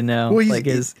themselves, Well, like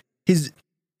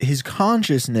his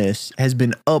consciousness has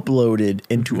been uploaded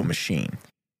into a machine.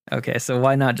 Okay, so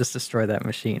why not just destroy that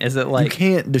machine? Is it like... You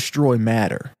can't destroy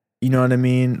matter. You know what I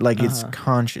mean? Like, it's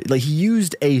conscious. Like, he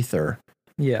used Aether.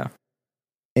 Yeah.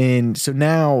 And so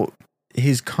now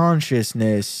his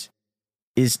consciousness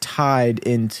is tied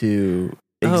into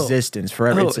existence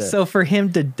forever. So for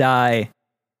him to die,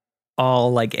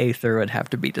 all, like, Aether would have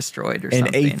to be destroyed or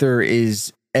something. And Aether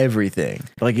is everything.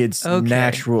 Like, it's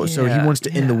natural. So he wants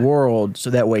to end the world so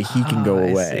that way he can go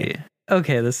away.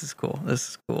 Okay, this is cool.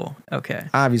 Okay.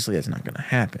 Obviously, that's not going to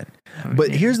happen. Okay.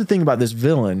 But here's the thing about this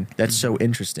villain that's so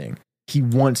interesting. He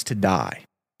wants to die.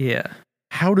 Yeah.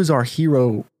 How does our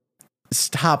hero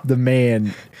stop the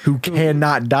man who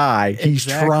cannot die? He's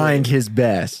trying his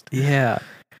best. Yeah.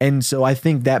 And so I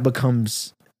think that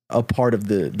becomes a part of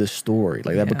the story.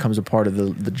 Like, that becomes a part of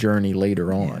the journey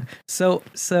later on. Yeah.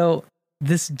 So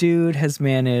this dude has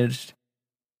managed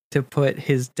to put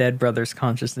his dead brother's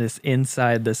consciousness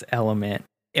inside this element,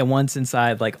 and once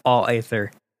inside, like, all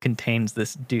Aether contains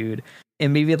this dude,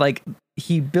 and maybe, like,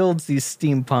 he builds these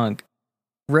steampunk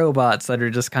robots that are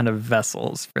just kind of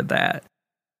vessels for that.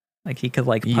 Like, he could,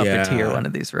 like, puppeteer one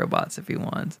of these robots if he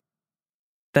wants.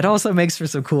 That also makes for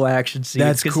some cool action scenes.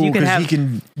 That's cool,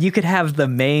 because you could have the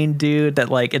main dude that,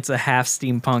 like, it's a half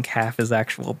steampunk, half his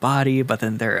actual body, but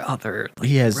then there are other, like,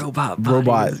 he has robot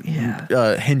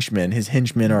henchmen. His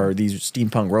henchmen are these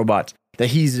steampunk robots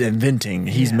that he's inventing,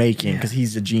 he's making, because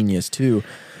he's a genius too.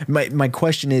 My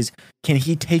question is, can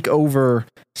he take over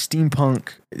steampunk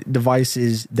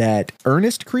devices that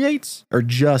Ernest creates, or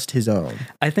just his own?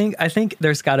 I think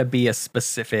there's got to be a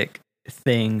specific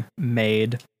thing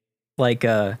made. Like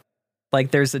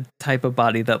there's a type of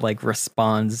body that, like,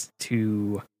 responds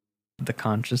to the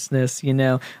consciousness,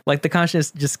 like the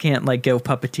consciousness just can't, like, go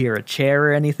puppeteer a chair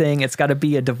or anything. It's got to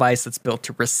be a device that's built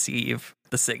to receive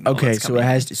the signal. Okay, so it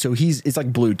has. So it's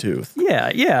like Bluetooth. Yeah.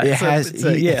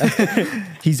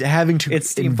 He's having to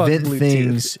invent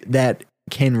things that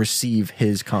can receive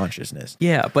his consciousness.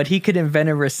 Yeah, but he could invent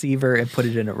a receiver and put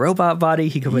it in a robot body.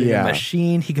 He could put it in a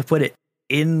machine. He could put it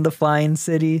in the flying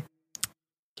city.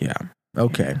 Yeah.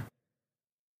 Okay.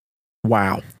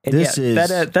 Wow. And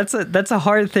that's a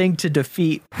hard thing to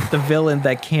defeat, the villain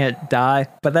that can't die,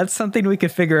 but that's something we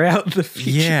could figure out in the future.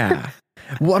 Yeah.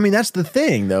 Well, I mean, that's the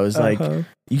thing, though, is like,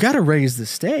 you got to raise the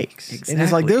stakes. Exactly. And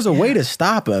it's like, there's a way to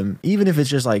stop him, even if it's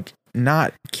just like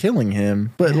not killing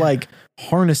him, but like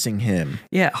harnessing him.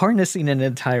 Yeah, harnessing an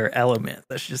entire element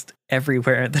that's just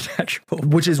everywhere in the natural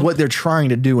world. Which is what they're trying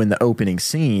to do in the opening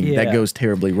scene that goes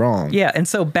terribly wrong. Yeah, and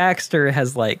so Baxter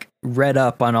has, like, read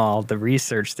up on all the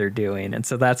research they're doing, and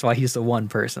so that's why he's the one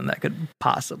person that could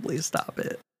possibly stop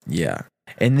it. Yeah.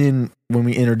 And then when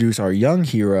we introduce our young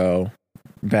hero,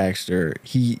 Baxter,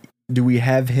 do we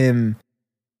have him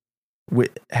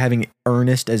with having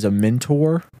Ernest as a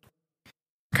mentor?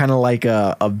 Kind of like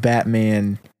a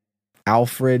Batman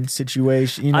Alfred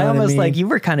situation. You know I what almost I mean? like you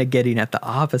were kind of getting at the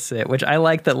opposite, which I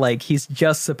like, that, like, he's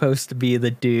just supposed to be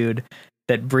the dude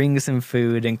that brings him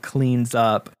food and cleans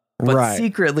up, but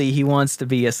secretly he wants to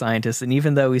be a scientist. And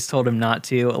even though he's told him not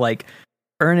to, like,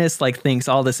 Ernest, like, thinks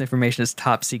all this information is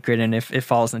top secret, and if it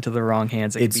falls into the wrong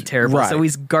hands, it could be terrible. Right. So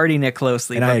he's guarding it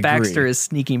closely, but Baxter is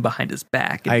sneaking behind his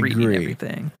back and reading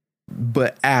everything.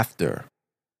 But after,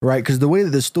 right? Because the way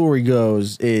that the story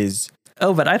goes is...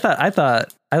 Oh, but I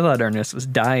thought Ernest was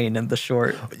dying in the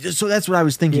short. So that's what I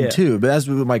was thinking too. But that's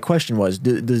what my question was.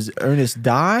 Does Ernest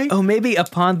die? Oh, maybe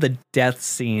upon the death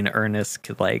scene, Ernest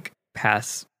could, like,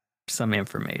 pass some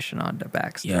information on to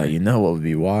Baxter. Yeah, you know what would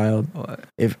be wild? What?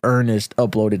 If Ernest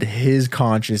uploaded his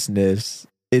consciousness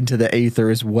into the Aether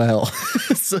as well.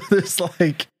 So there's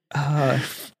like... Yeah.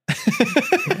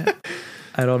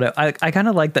 I don't know. I kind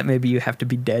of like that maybe you have to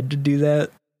be dead to do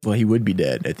that. Well, he would be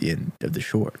dead at the end of the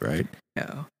short, right?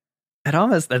 No.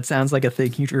 That sounds like a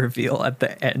thing you'd reveal at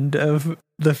the end of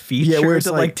the feature where it's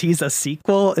to like- tease a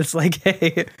sequel. It's like,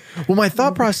 hey, Well, my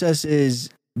thought process is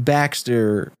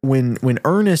Baxter, when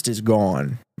Ernest is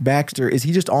gone, Baxter, is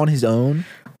he just on his own?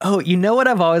 oh, you know what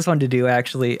I've always wanted to do,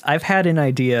 actually? I've had an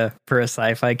idea for a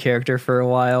sci-fi character for a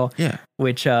while, Yeah.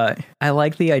 which I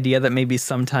like the idea that maybe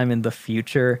sometime in the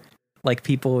future, like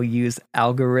people use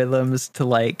algorithms to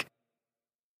like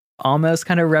almost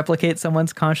kind of replicate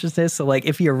someone's consciousness. So like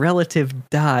if your relative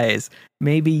dies,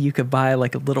 maybe you could buy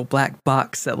like a little black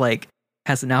box that like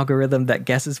has an algorithm that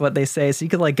guesses what they say. So you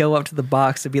could like go up to the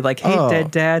box and be like, hey, Oh.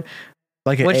 dead dad,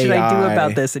 Like an what should I do AI.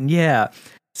 about this? And yeah.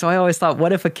 So I always thought,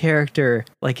 what if a character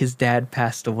like his dad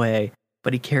passed away,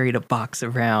 but he carried a box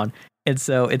around? And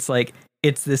so it's like,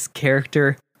 it's this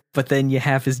character, but then you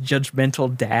have his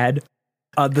judgmental dad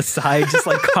on the side, just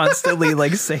like constantly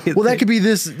like saying, Well, that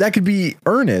could be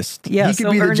Ernest. Yeah, He could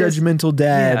so be Ernest- the judgmental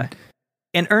dad. Yeah.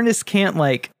 And Ernest can't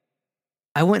like,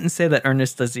 I wouldn't say that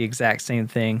Ernest does the exact same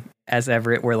thing as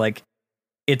Everett, where like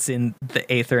it's in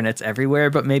the aether and it's everywhere,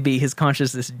 but maybe his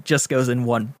consciousness just goes in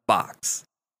one box.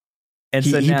 And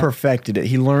He, so he now, perfected it.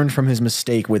 He learned from his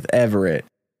mistake with Everett.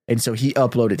 And so he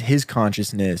uploaded his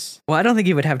consciousness. well, I don't think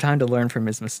he would have time to learn from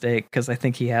his mistake because I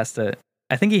think he has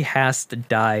to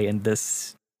die in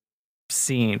this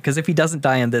scene. Because if he doesn't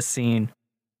die in this scene,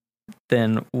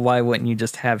 then why wouldn't you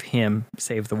just have him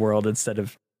save the world instead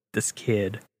of this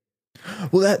kid?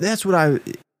 Well, that's what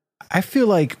I feel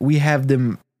like we have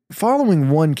them following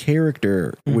one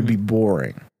character would be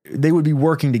boring. They would be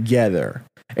working together,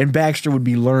 and Baxter would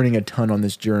be learning a ton on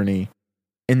this journey,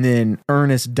 and then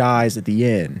Ernest dies at the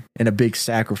end in a big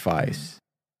sacrifice.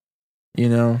 You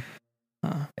know,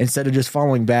 instead of just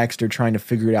following Baxter trying to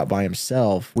figure it out by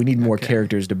himself, we need more Okay.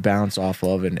 characters to bounce off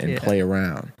of and Yeah. play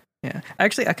around. Yeah.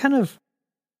 Actually,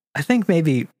 I think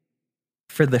maybe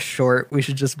for the short, we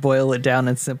should just boil it down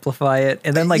and simplify it.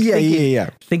 And then like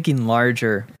thinking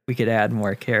larger, we could add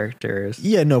more characters.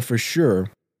 Yeah, no, for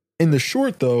sure. In the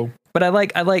short, though, But I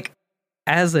like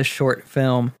as a short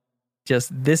film, just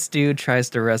this dude tries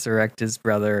to resurrect his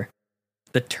brother.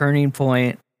 The turning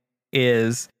point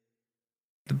is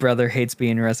the brother hates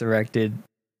being resurrected.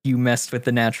 You messed with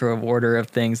the natural order of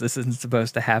things. This isn't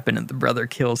supposed to happen, and the brother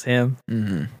kills him.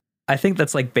 mm-hmm. I think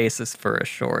that's like basis for a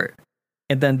short.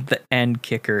 And then the end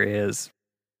kicker is,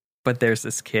 but there's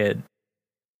this kid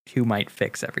who might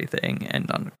fix everything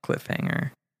and on a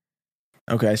cliffhanger.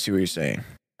 Okay, I see what you're saying.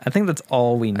 I think that's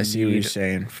all we I see what you're need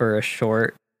saying. for a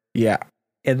short. Yeah.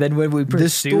 And then when we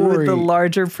This pursue story- the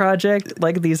larger project,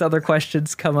 like these other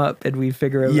questions come up and we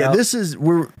figure it Yeah, out.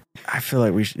 I feel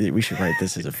like we should write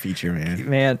this as a feature, man.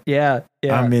 Man, yeah.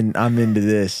 I'm into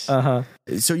this. Uh-huh.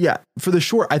 So yeah, for the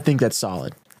short, I think that's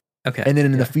solid. Okay. And then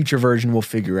in yeah. the feature version, we'll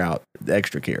figure out the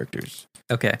extra characters.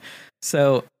 Okay.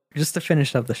 So just to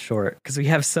finish up the short, because we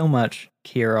have so much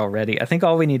here already, I think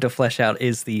all we need to flesh out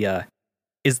is the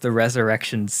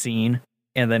resurrection scene,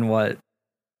 and then what.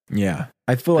 Yeah,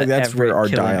 I feel like The that's where Everett our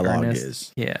killing dialogue Ernest.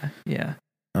 is. Yeah.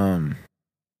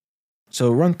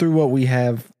 So run through what we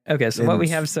have. Okay, so what we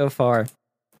And- have so far,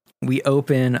 we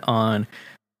open on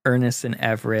Ernest and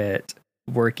Everett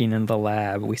working in the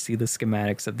lab. We see the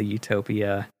schematics of the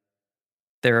Utopia.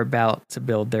 They're about to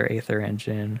build their Aether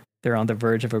engine. They're on the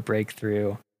verge of a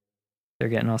breakthrough. They're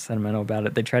getting all sentimental about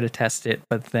it. They try to test it,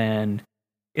 but then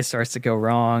it starts to go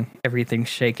wrong. Everything's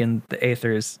shaken. The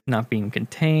Aether's not being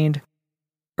contained.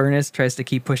 Ernest tries to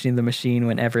keep pushing the machine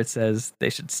when Everett says they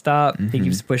should stop. He Mhm.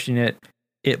 keeps pushing it.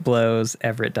 It blows.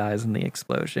 Everett dies in the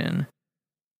explosion.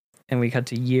 And we cut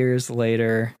to years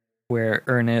later where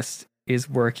Ernest is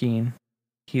working.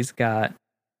 He's got,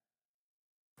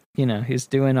 he's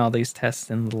doing all these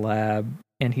tests in the lab,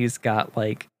 and he's got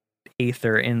like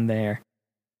Aether in there.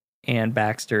 And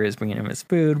Baxter is bringing him his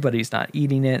food, but he's not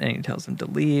eating it, and he tells him to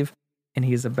leave. And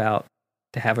he's about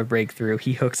to have a breakthrough.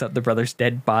 He hooks up the brother's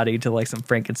dead body to like some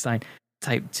Frankenstein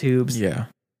type tubes, Yeah.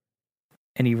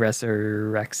 and he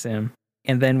resurrects him.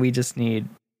 And then we just need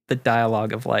the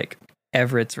dialogue of like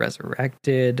Everett's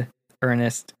resurrected,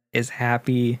 Ernest is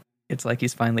happy. It's like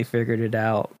he's finally figured it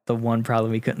out. The one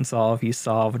problem he couldn't solve, he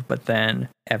solved, but then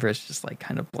Everett's just like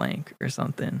kind of blank or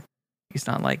something. He's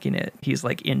not liking it. He's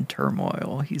like in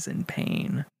turmoil. He's in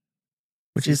pain.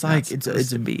 Which He's is not like it's supposed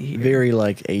to a be here. very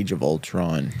like Age of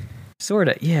Ultron.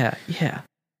 Sorta, yeah. Yeah.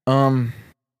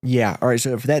 All right.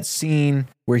 So for that scene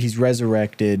where he's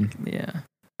resurrected, Yeah.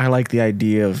 I like the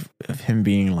idea of him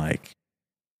being like,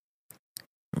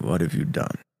 "What have you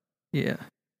done? Yeah.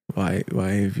 Why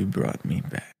have you brought me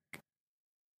back?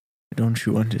 Don't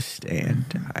you understand?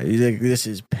 This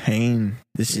is pain.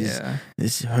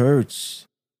 This hurts.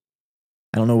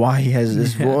 I don't know why he has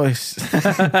this voice.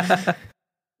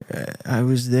 I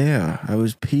was there. I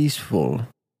was peaceful.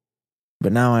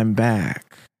 But now I'm back.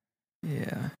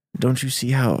 Yeah. Don't you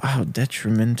see how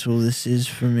detrimental this is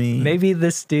for me? Maybe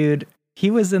this dude,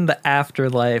 he was in the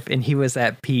afterlife and he was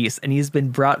at peace, and he's been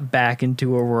brought back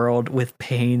into a world with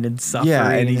pain and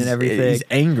suffering and everything. He's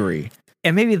angry.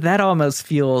 And maybe that almost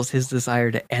fuels his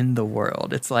desire to end the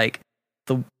world. It's like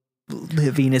the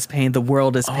living is pain, the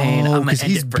world is pain. I'm going to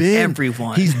end it for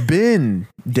everyone. He's been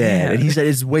dead, and he said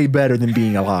it's way better than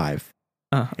being alive.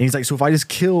 And he's like, so if I just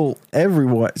kill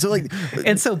everyone, so like,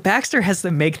 and so Baxter has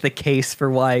to make the case for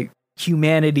why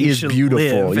humanity is should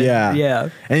beautiful, live. yeah.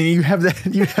 And you have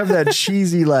that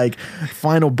cheesy like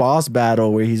final boss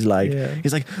battle where he's like,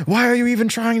 why are you even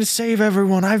trying to save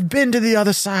everyone? I've been to the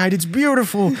other side. It's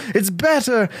beautiful. It's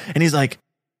better. And he's like,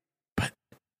 but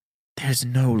there's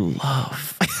no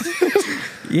love.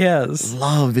 Yes,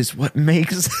 love is what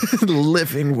makes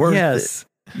living worth it.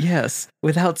 Yes,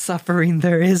 without suffering,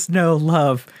 there is no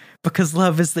love, because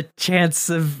love is the chance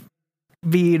of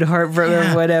being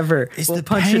heartbroken or whatever. We'll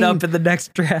punch it up in the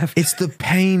next draft. It's the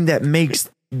pain that makes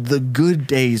the good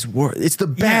days worth. It's the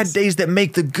bad days that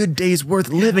make the good days worth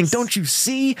living. Don't you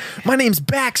see? My name's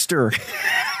Baxter,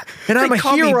 and I'm a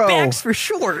hero. Me Bax for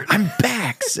short. I'm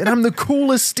Bax, and I'm the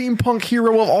coolest steampunk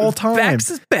hero of all time. Bax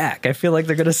is back. I feel like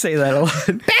they're gonna say that a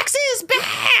lot. Bax is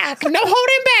back. No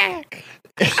holding back.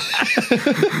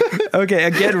 Okay,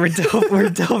 again, we're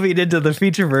delving into the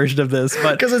feature version of this,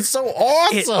 but because it's so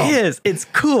awesome. It is. It's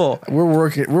cool. We're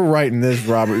writing this,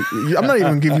 Robert. I'm not even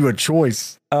gonna give you a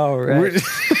choice. Oh, right.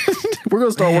 We're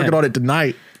gonna start working on it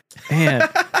tonight. Man.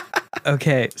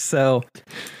 Okay, so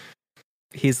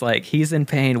he's in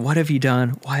pain. What have you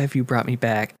done? Why have you brought me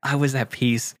back? I was at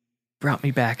peace. Brought me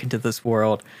back into this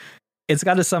world. It's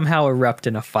got to somehow erupt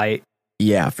in a fight.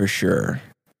 Yeah, for sure.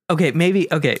 Okay,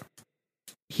 maybe. Okay.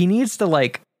 He needs to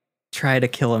like try to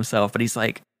kill himself, but he's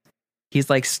like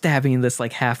stabbing this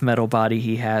like half metal body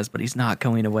he has, but he's not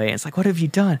going away. And it's like, what have you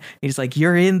done? And he's like,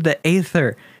 you're in the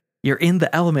aether. You're in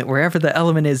the element. Wherever the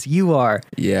element is, you are.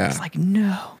 Yeah. It's like,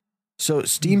 no. So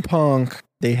steampunk,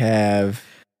 they have.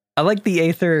 I like the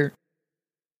aether.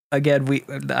 Again,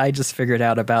 I just figured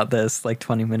out about this like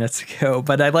 20 minutes ago,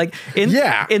 but I like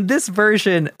in this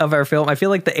version of our film, I feel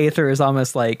like the aether is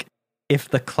almost like if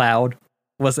the cloud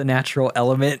was a natural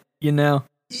element, you know?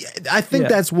 Yeah, I think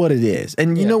that's what it is.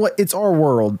 And you know what? It's our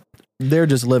world. They're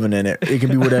just living in it. It can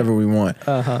be whatever we want.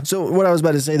 So what I was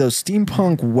about to say though,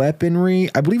 steampunk weaponry,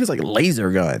 I believe it's like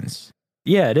laser guns.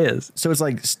 Yeah, it is. So it's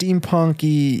like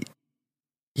steampunky.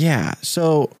 Yeah.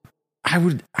 So I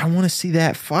want to see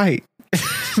that fight.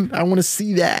 I want to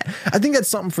see that. I think that's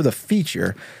something for the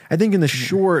feature. I think in the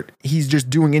short, he's just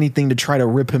doing anything to try to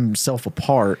rip himself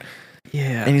apart.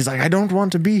 Yeah. And he's like, I don't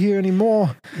want to be here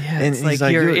anymore. Yeah. And it's like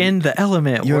you're in the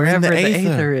element, wherever the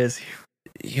aether is.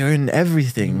 You're in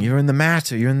everything. You're in the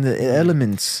matter. You're in the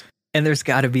elements. And there's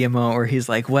got to be a moment where he's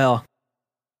like, well,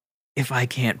 if I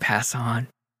can't pass on,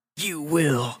 you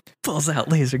will. Pulls out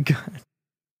laser gun.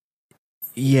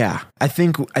 Yeah. I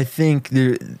think we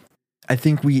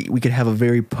could have a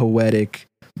very poetic,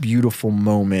 beautiful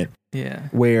moment. Yeah.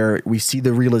 Where we see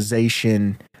the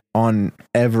realization on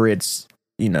Everett's,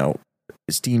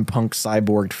 steampunk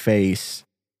cyborg face,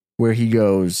 where he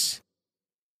goes,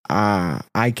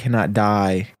 I cannot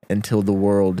die until the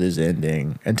world is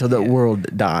ending, until the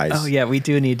world dies. Oh yeah, we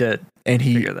do need to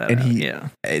figure that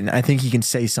out. And I think he can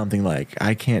say something like,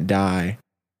 I can't die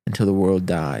until the world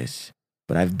dies,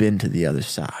 but I've been to the other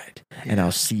side, and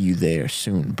I'll see you there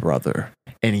soon, brother.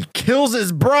 And he kills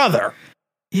his brother.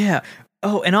 Yeah.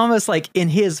 Oh, and almost like in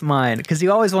his mind, because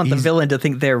you always want the villain to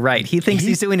think they're right. He thinks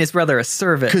he's doing his brother a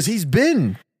service. Because he's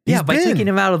been. By taking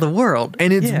him out of the world.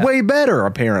 And it's way better,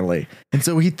 apparently. And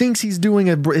so he thinks he's doing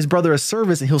his brother a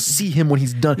service, and he'll see him when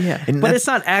he's done. Yeah. And but it's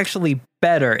not actually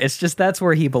better. It's just that's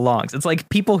where he belongs. It's like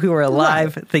people who are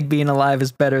alive think being alive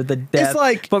is better than death. It's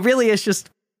like, but really, it's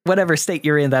just whatever state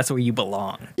you're in, that's where you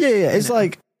belong. Yeah. It's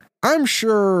like, I'm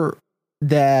sure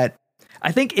that.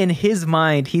 I think in his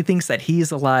mind, he thinks that he's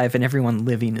alive and everyone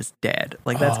living is dead.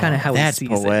 Like, that's kind of how he sees it.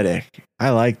 That's poetic. I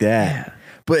like that. Yeah.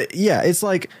 But yeah, it's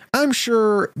like, I'm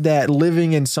sure that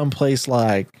living in some place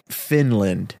like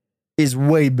Finland is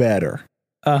way better.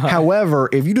 However,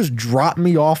 if you just drop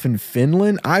me off in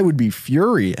Finland, I would be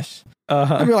furious.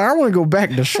 I'd be like, I want to go back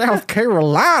to South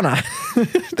Carolina.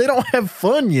 They don't have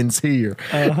Funyuns here.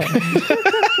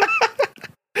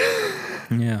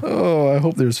 Yeah. Oh, I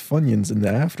hope there's Funyuns in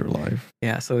the afterlife.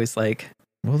 Yeah, so he's like,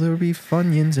 will there be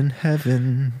Funyuns in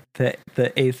heaven?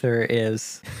 The aether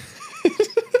is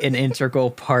an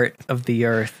integral part of the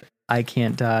earth. I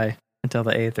can't die until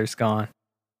the aether's gone.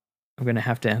 I'm going to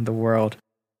have to end the world.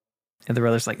 And the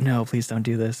brother's like, no, please don't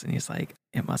do this. And he's like,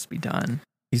 it must be done.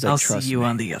 He's like, I'll trust see you me.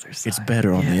 on the other side. It's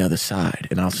better on the other side,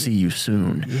 and I'll see you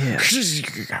soon. Yeah.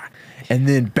 And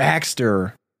then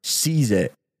Baxter sees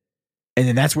it, and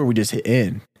then that's where we just hit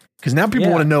end. Because now people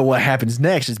want to know what happens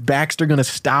next. Is Baxter going to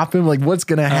stop him? Like, what's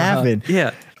going to happen?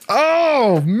 Yeah.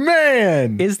 Oh,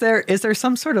 man. Is there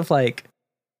some sort of like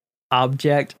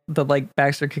object that like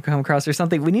Baxter could come across or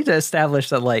something? We need to establish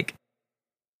that like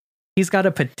he's got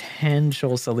a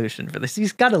potential solution for this.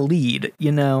 He's got a lead,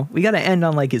 you know. We got to end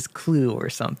on like his clue or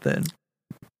something.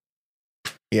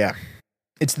 Yeah.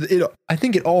 I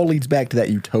think it all leads back to that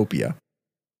utopia.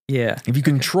 Yeah. If you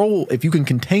can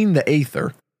contain the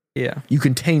Aether, Yeah. you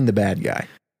contain the bad guy.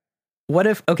 What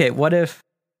if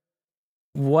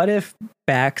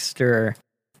Baxter,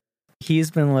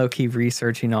 he's been low-key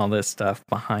researching all this stuff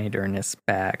behind Ernest's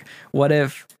back. What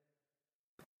if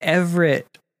Everett,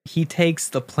 he takes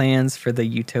the plans for the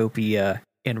utopia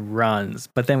and runs,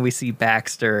 but then we see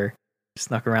Baxter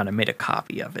snuck around and made a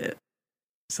copy of it.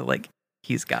 So like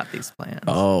he's got these plans.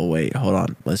 Oh, wait, hold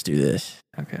on. Let's do this.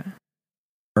 Okay.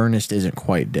 Ernest isn't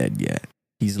quite dead yet.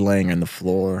 He's laying on the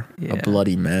floor, a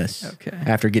bloody mess. Okay.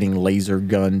 After getting laser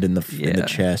gunned in the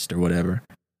chest or whatever.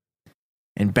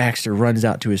 And Baxter runs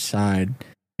out to his side,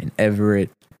 and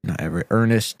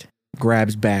Ernest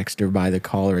grabs Baxter by the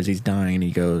collar as he's dying, and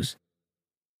he goes,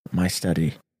 "My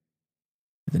study,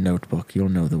 the notebook. You'll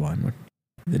know the one,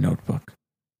 the notebook.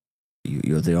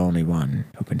 You're the only one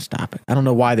who can stop it." I don't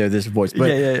know why they're this voice,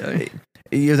 but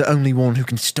you're the only one who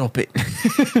can stop it.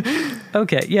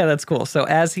 Okay, yeah, that's cool. So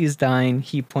as he's dying,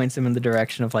 he points him in the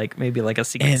direction of like maybe like a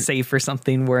secret safe or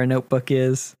something where a notebook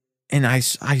is. And I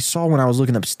saw when I was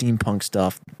looking up steampunk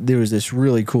stuff, there was this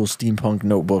really cool steampunk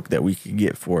notebook that we could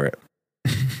get for it.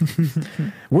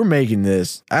 We're making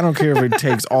this. I don't care if it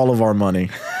takes all of our money.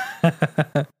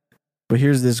 But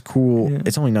here's this cool.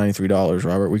 It's only $93,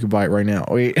 Robert. We could buy it right now.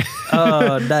 Wait.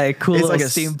 Oh, that cool It's little like a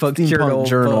steampunk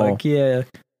journal book. Yeah.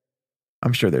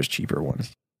 I'm sure there's cheaper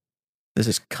ones. This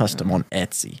is custom on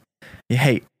Etsy.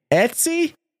 Hey,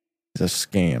 Etsy is a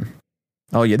scam.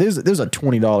 Oh yeah, there's a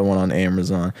 $20 one on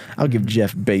Amazon. I'll give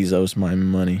Jeff Bezos my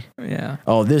money. Yeah.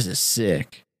 Oh, this is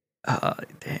sick.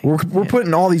 Dang. We're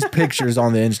putting all these pictures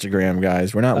on the Instagram,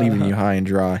 guys. We're not leaving you high and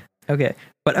dry. Okay.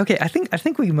 But okay, I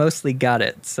think we mostly got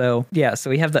it. So yeah, so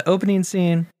we have the opening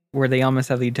scene where they almost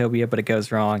have the utopia, but it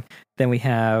goes wrong. Then we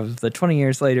have the 20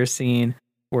 years later scene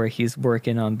where he's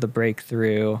working on the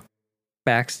breakthrough.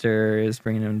 Baxter is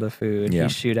bringing him the food. Yeah. He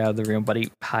shoot out of the room, but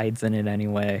he hides in it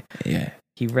anyway. Yeah.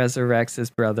 He resurrects his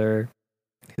brother.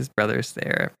 His brother's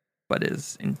there, but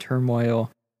is in turmoil.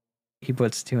 He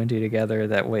puts two and two together.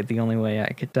 That way, the only way I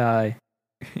could die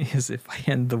is if I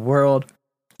end the world.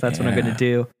 That's what I'm going to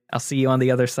do. I'll see you on the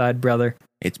other side, brother.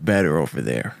 It's better over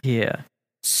there. Yeah.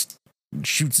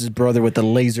 Shoots his brother with the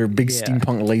big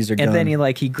steampunk laser gun. And then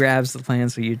he grabs the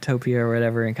plans for Utopia or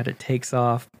whatever and kind of takes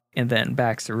off. And then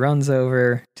Baxter runs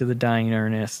over to the dying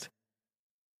Ernest.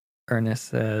 Ernest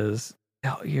says,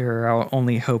 "Oh, you're our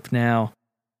only hope now.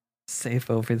 Safe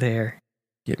over there.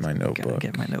 Get my notebook. Gotta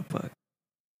get my notebook."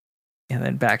 And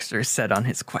then Baxter's set on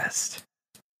his quest.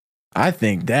 I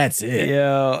think that's it.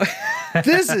 Yo.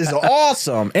 This is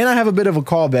awesome. And I have a bit of a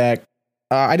callback.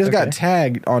 I just got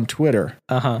tagged on Twitter.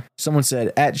 Someone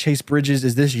said, @Chase Bridges,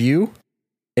 is this you?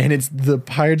 And it's the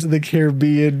Pirates of the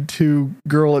Caribbean 2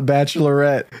 girl at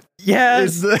Bachelorette.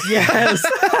 Yes. Yes.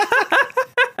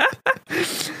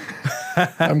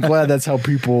 I'm glad that's how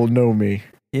people know me.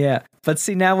 Yeah. But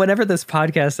see, now whenever this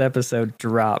podcast episode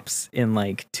drops in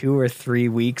like 2 or 3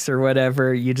 weeks or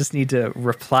whatever, you just need to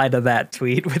reply to that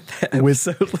tweet with the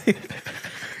episode.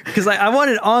 Because I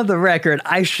wanted on the record,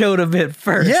 I showed him it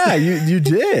first. Yeah, you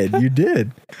did. You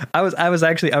did. I was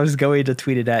going to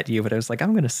tweet it at you, but I was like,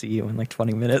 I'm going to see you in like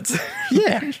 20 minutes.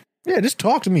 Yeah. Yeah, just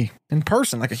talk to me in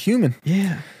person like a human.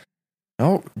 Yeah.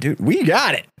 Oh, dude, we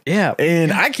got it. Yeah.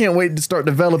 And I can't wait to start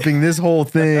developing this whole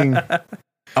thing.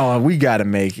 Oh, we got to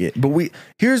make it. But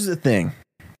here's the thing.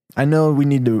 I know we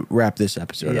need to wrap this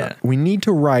episode up. We need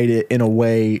to write it in a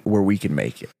way where we can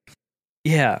make it.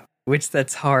 Yeah. Which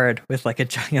that's hard with like a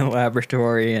giant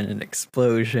laboratory and an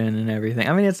explosion and everything.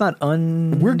 I mean, it's not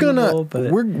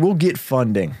we'll get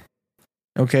funding.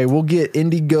 Okay, we'll get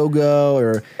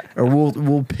Indiegogo or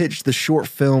we'll pitch the short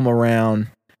film around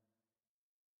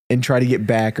and try to get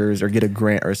backers or get a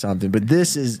grant or something. But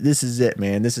this is it,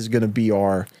 man. This is going to be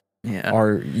our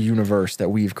universe that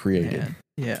we've created.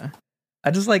 Yeah.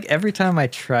 I just like every time I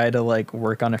try to like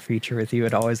work on a feature with you,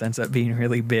 it always ends up being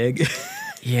really big.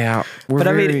 Yeah, but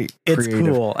I mean, it's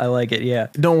cool. I like it. Yeah.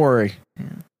 Don't worry. Yeah.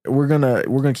 We're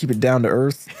gonna keep it down to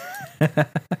earth.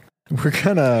 We're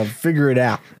gonna figure it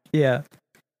out. Yeah.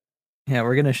 Yeah,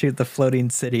 we're gonna shoot the floating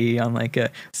city on like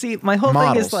a. See, my whole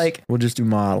Models. thing is like, We'll just do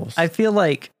models. I feel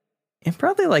like in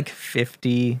probably like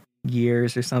 50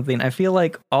 years or something, I feel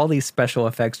like all these special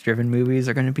effects driven movies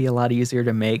are going to be a lot easier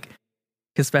to make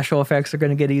because special effects are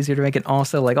going to get easier to make. And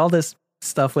also, like all this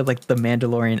stuff with like the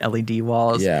Mandalorian LED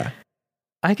walls. Yeah.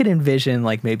 I could envision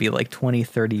like maybe like 20,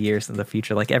 30 years in the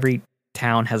future, like every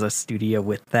town has a studio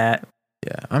with that.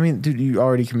 Yeah. I mean, dude, you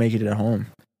already can make it at home.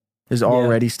 There's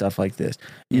already stuff like this.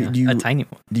 A tiny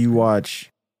one. Do you watch?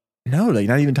 No, like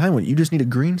not even tiny one. You just need a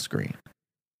green screen.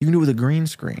 You can do it with a green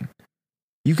screen.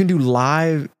 You can do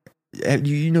live.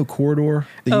 You know Corridor,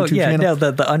 the YouTube channel?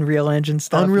 No, the Unreal Engine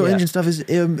stuff. Unreal Engine stuff is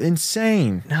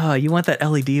insane. No, you want that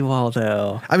LED wall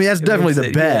though. I mean, that's definitely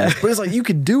the best. Yeah. But it's like you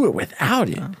could do it without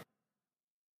it.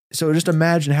 So just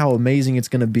imagine how amazing it's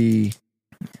going to be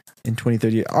in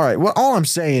 2030. All right. Well, all I'm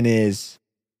saying is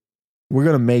we're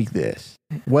going to make this.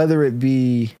 Whether it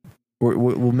be,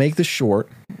 we'll make the short.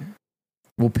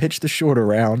 We'll pitch the short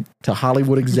around to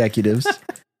Hollywood executives.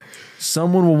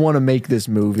 Someone will want to make this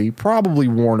movie. Probably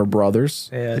Warner Brothers.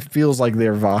 Yeah. It feels like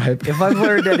their vibe. If I've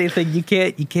learned anything, you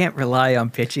can't rely on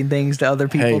pitching things to other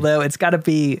people though. It's got to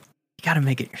be, you got to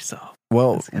make it yourself.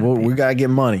 Well, we got to get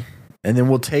money. And then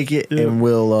we'll take it and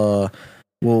we'll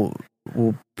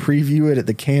preview it at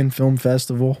the Cannes Film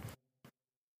Festival.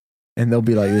 And they'll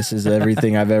be like, this is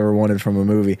everything I've ever wanted from a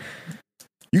movie.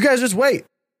 You guys just wait.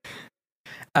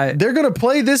 They're going to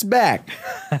play this back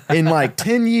in like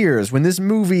 10 years when this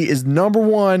movie is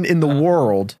 #1 in the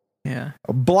world. Yeah.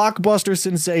 A blockbuster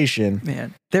sensation.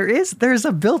 Man, there's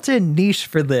a built-in niche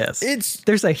for this.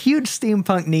 There's a huge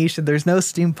steampunk niche and there's no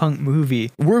steampunk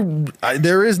movie.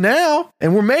 There is now,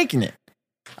 and we're making it.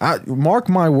 Mark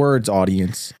my words,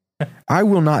 audience. I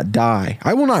will not die.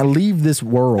 I will not leave this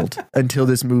world until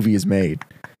this movie is made.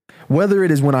 Whether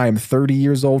it is when I am 30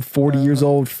 years old, 40 years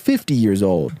old, 50 years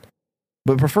old.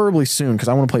 But preferably soon, because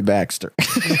I want to play Baxter.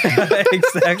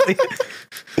 Exactly.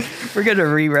 We're going to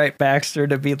rewrite Baxter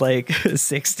to be like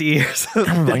 60 or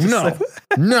something. I'm like,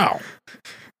 no.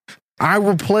 I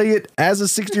will play it as a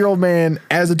 60-year-old man,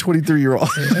 as a 23-year-old.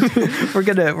 We're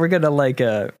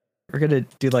gonna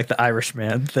do like the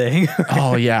Irishman thing.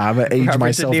 Oh yeah, I'm gonna age Robert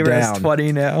myself De Niro's down.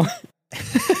 20 now.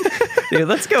 Dude,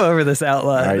 let's go over this out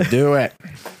loud. All right, do it.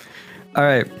 All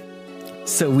right.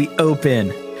 So we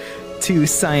open. 2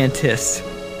 scientists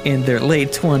in their late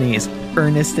 20s,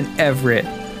 Ernest and Everett,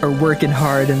 are working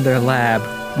hard in their lab.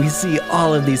 We see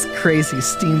all of these crazy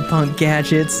steampunk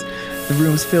gadgets. The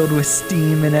room's filled with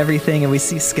steam and everything, and we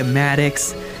see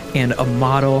schematics and a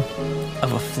model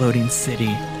of a floating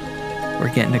city.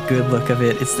 We're getting a good look of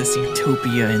it. It's this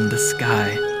utopia in the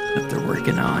sky that they're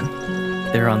working on.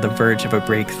 They're on the verge of a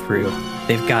breakthrough.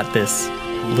 They've got this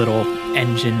little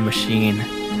engine machine,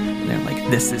 and they're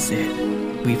like, this is it.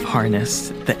 We've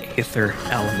harnessed the aether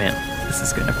element. This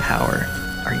is going to power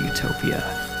our utopia,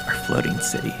 our floating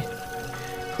city.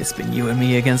 It's been you and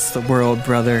me against the world,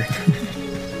 brother.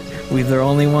 We're the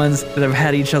only ones that have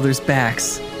had each other's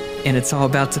backs, and it's all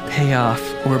about to pay off.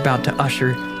 We're about to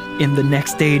usher in the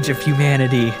next stage of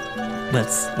humanity.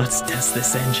 Let's test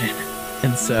this engine.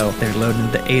 And so they're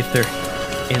loading the aether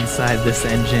inside this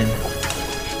engine.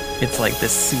 It's like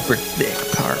this super thick,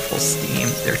 powerful steam.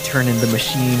 They're turning the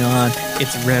machine on.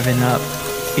 It's revving up.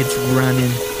 It's running.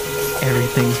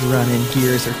 Everything's running.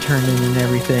 Gears are turning and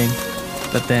everything.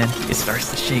 But then it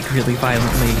starts to shake really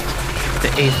violently.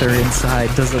 The aether inside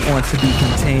doesn't want to be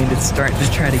contained. It's starting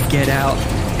to try to get out.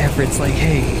 Everett's like,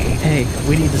 hey,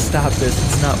 we need to stop this.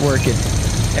 It's not working.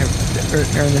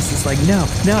 Ernest is like, no,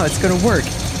 it's gonna work.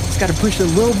 Got to push a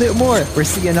little bit more. We're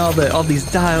seeing all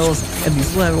these dials and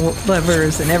these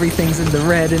levers and everything's in the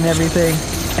red and everything.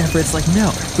 Everett's like,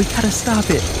 no, we gotta stop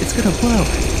it. It's gonna blow.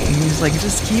 And he's like,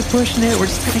 just keep pushing it. We're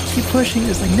just gonna keep pushing.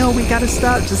 It's like, no, we gotta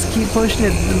stop. Just keep pushing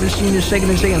it. The machine is shaking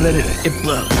and shaking, and then it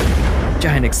blows.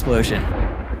 Giant explosion.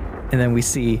 And then we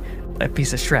see a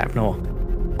piece of shrapnel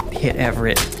hit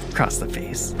Everett across the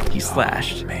face. He's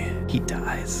slashed. Man, he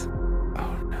dies.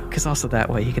 Because also that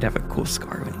way he could have a cool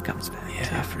scar when he comes back.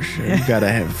 Yeah, for sure. You gotta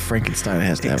have Frankenstein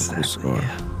has to have a cool scar.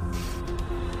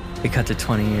 Yeah. We cut to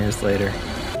 20 years later.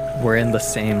 We're in the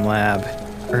same lab.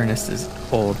 Ernest is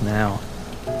old now.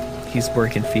 He's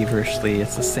working feverishly.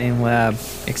 It's the same lab,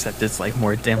 except it's like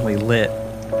more dimly lit.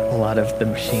 A lot of the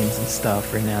machines and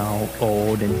stuff are now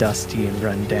old and dusty and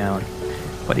run down.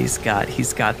 But he's got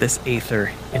this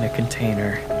aether in a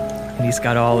container. And he's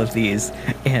got all of these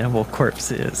animal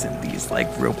corpses and these like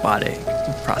robotic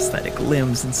prosthetic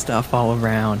limbs and stuff all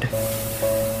around.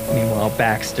 Meanwhile,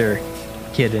 Baxter,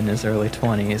 kid in his early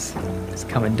 20s, is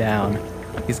coming down.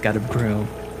 He's got a broom.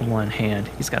 in one hand.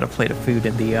 He's got a plate of food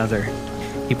in the other.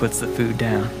 He puts the food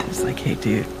down. He's like, hey,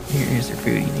 dude, here's your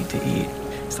food. You need to eat.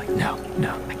 He's like, no,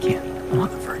 I can't. I'm on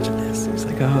the verge of this. He's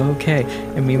like, oh, okay.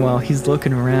 And meanwhile, he's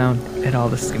looking around at all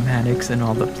the schematics and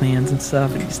all the plans and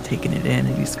stuff, and he's taking it in,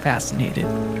 and he's fascinated.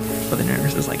 But the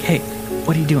nurse is like, hey,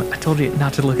 what are you doing? I told you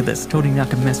not to look at this. I told you not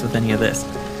to mess with any of this.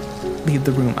 Leave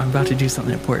the room. I'm about to do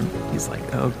something important. He's like,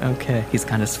 oh, okay. He's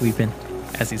kind of sweeping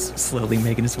as he's slowly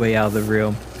making his way out of the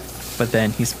room. But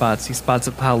then he spots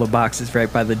a pile of boxes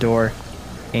right by the door,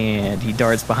 and he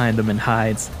darts behind them and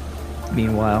hides.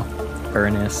 Meanwhile,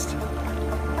 Ernest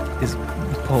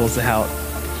pulls out.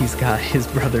 He's got his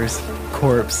brother's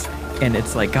corpse, and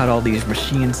it's like got all these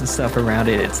machines and stuff around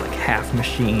it. It's like half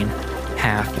machine,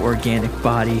 half organic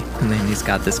body, and then he's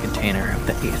got this container of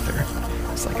the Aether.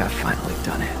 It's like, I've finally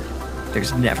done it.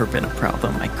 There's never been a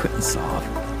problem I couldn't solve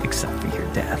except for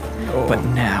your death. But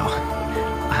now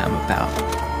I'm about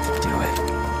to do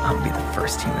it. I'll be the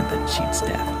first human that cheats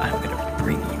death. I'm gonna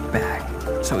bring you back.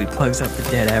 So he plugs up the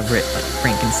dead Everett like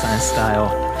Frankenstein style.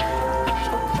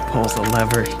 He pulls a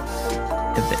lever,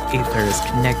 and the Aether is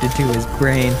connected to his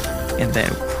brain, and then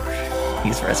whoosh,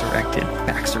 he's resurrected.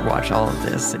 Baxter watched all of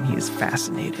this, and he's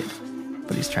fascinated,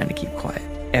 but he's trying to keep quiet.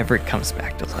 Everett comes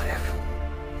back to life.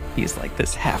 He's like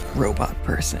this half robot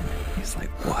person. He's like,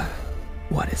 what?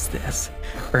 What is this?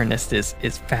 Ernest is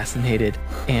fascinated,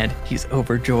 and he's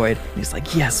overjoyed. He's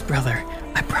like, yes, brother,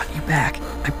 I brought you back.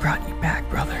 I brought you back,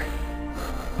 brother.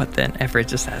 But then Everett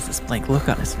just has this blank look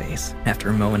on his face. After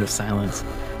a moment of silence,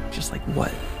 just like,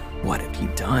 what have you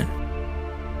done?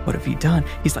 What have you done?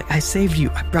 He's like, I saved you.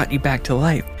 I brought you back to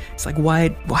life. It's like, why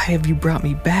have you brought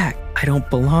me back? I don't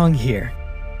belong here.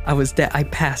 I was dead. I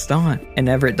passed on. And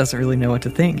Everett doesn't really know what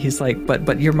to think. He's like,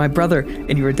 but you're my brother,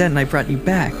 and you were dead, and I brought you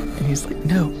back. And he's like,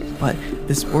 no, but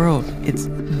this world,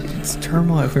 it's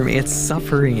turmoil for me. It's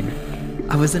suffering.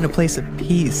 I was in a place of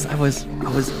peace. I was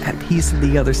at peace on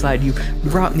the other side. You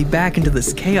brought me back into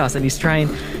this chaos. And he's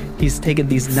taking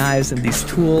these knives and these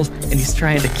tools, and he's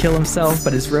trying to kill himself,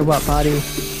 but his robot body,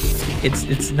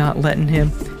 it's not letting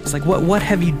him. It's like, what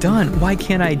have you done? Why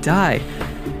can't I die?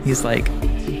 He's like,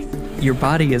 your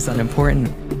body is unimportant.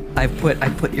 I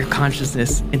put your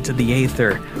consciousness into the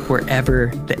Aether. Wherever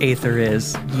the Aether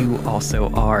is, you also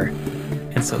are.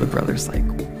 And so the brother's like,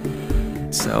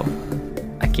 so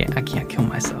I can't kill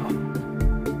myself.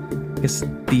 It's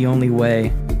the only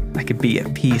way I could be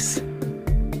at peace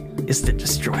is to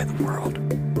destroy the world.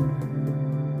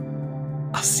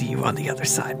 I'll see you on the other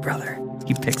side, brother.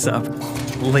 He picks up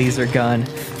laser gun.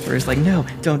 Where he's like, no,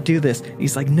 don't do this.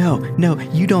 He's like, no,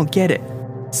 you don't get it.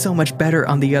 So much better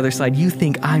on the other side. You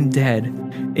think I'm dead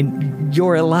and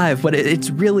you're alive, but it's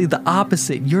really the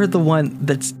opposite. You're the one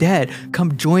that's dead.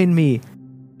 Come join me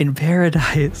in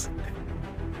paradise.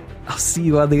 I'll see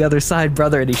you on the other side,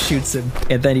 brother. And he shoots him.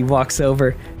 And then he walks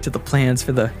over to the plans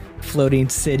for the floating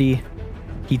city.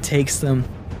 He takes them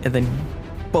and then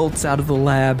bolts out of the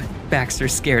lab.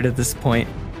 Baxter's scared at this point,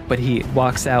 but he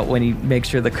walks out when he makes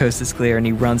sure the coast is clear, and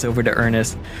he runs over to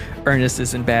Ernest. Ernest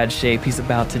is in bad shape. He's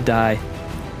about to die.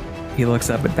 He looks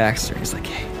up at Baxter. He's like,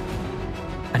 hey,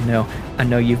 I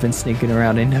know you've been sneaking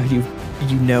around. I know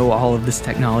you know all of this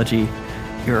technology.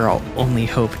 You're our only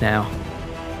hope now.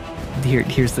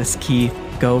 Here's this key.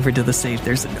 Go over to the safe.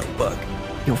 There's a notebook.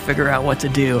 You'll figure out what to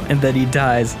do. And then he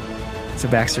dies. So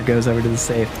Baxter goes over to the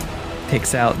safe,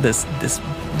 picks out this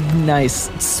nice,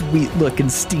 sweet-looking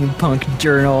steampunk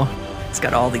journal. It's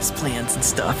got all these plans and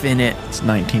stuff in it. It's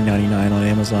 $19.99 on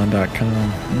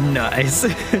Amazon.com. Nice.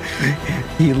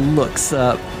 He looks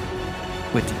up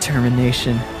with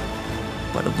determination,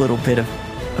 but a little bit of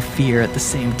fear at the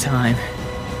same time.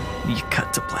 You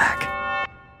cut to black.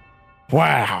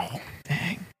 Wow.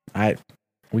 Dang.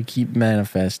 We keep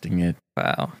manifesting it.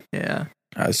 Wow. Yeah.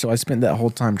 So I spent that whole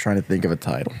time trying to think of a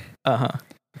title. Uh-huh.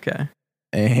 Okay.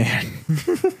 And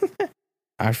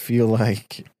I feel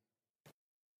like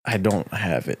I don't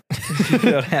have it. You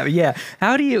don't have it. Yeah.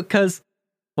 How do you, because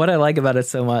what I like about it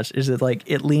so much is that like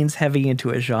it leans heavy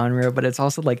into a genre, but it's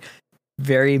also like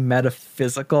very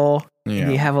metaphysical. Yeah.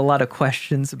 And you have a lot of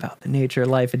questions about the nature of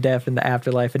life and death and the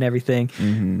afterlife and everything.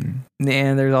 Mm-hmm.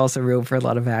 And there's also room for a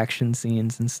lot of action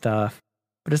scenes and stuff.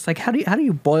 But it's like, how do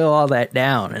you boil all that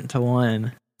down into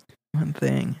one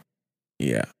thing?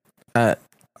 Yeah. I'm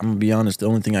gonna be honest. The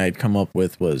only thing I had come up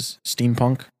with was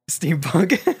steampunk.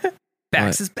 Steampunk.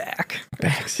 Bax is back.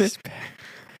 Bax is back.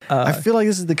 I feel like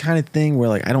this is the kind of thing where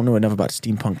like I don't know enough about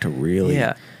steampunk to really.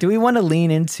 Yeah. Do we want to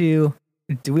lean into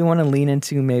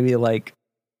maybe like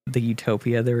the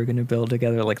utopia they were going to build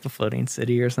together, like the floating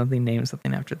city or something? Name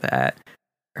something after that,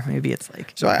 or maybe it's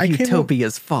like so.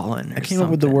 Utopia's fallen. I came up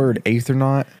with the word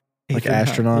Aethernaut. like Aethernaut,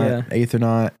 astronaut,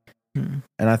 Aethernaut. And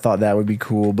I thought that would be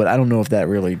cool, but I don't know if that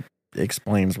really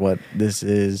explains what this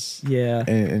is. Yeah.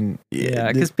 And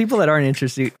because people that aren't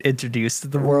introduced to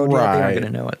the world yet, they aren't Right.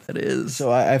 going to know what that is.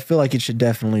 so I feel like it should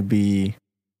definitely be,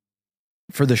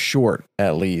 for the short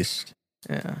at least,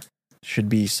 yeah. should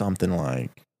be something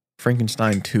like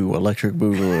Frankenstein 2, Electric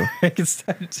Boogaloo. It's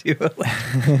time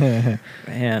to,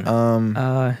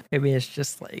 man. Maybe it's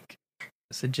just like,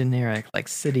 it's a generic, like,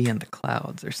 city in the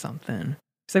clouds or something.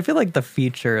 Because I feel like the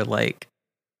feature, like,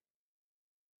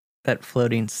 that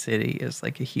floating city is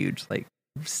like a huge, like,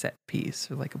 set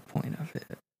piece or like a point of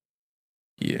it.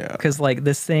 Yeah. Because, like,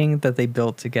 this thing that they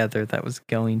built together that was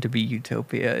going to be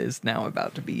utopia is now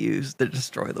about to be used to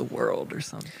destroy the world or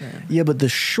something. Yeah, but the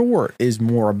short is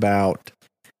more about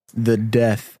the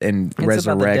death and It's about the death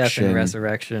resurrection and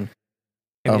resurrection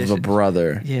Maybe of I the should-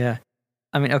 brother. Yeah.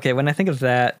 I mean, okay, when I think of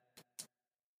that,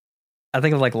 I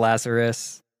think of like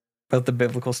Lazarus, both the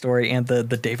biblical story and the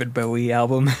David Bowie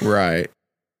album. Right.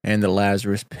 And the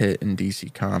Lazarus Pit in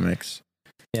DC Comics.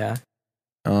 Yeah.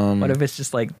 What if it's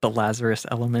just like the Lazarus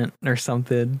element or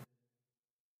something?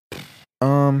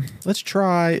 Let's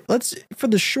for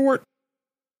the short,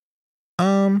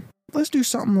 let's do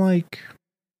something like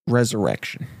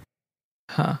resurrection.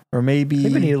 Huh. Or maybe I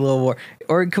think we need a little more.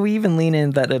 Or could we even lean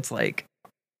in that it's like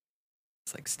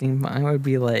steampunk? It would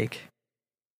be like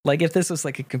if this was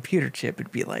like a computer chip,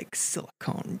 it'd be like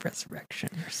silicone resurrection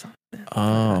or something.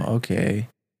 Oh, okay.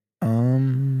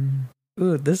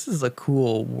 Ooh, this is a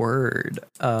cool word.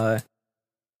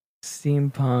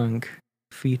 Steampunk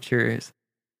features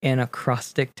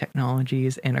anacrostic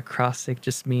technologies. Anacrostic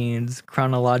just means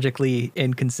chronologically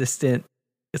inconsistent.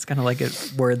 It's kind of like a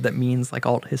word that means like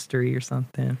alt history or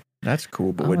something. That's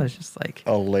cool, but Oh, would it's just like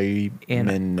a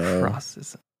layman know?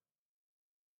 anacrosis.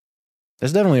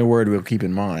 That's definitely a word we'll keep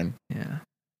in mind. Yeah.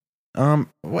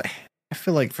 What I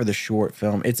feel like for the short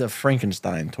film, it's a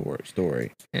Frankenstein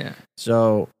story. Yeah.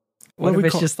 So What do if we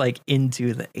it's call- just like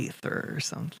into the aether or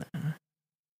something?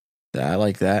 I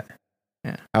like that.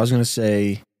 Yeah. I was gonna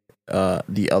say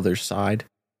the other side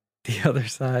The other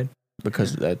side.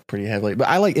 because that's pretty heavily, but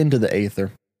I like Into the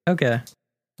Aether. Okay.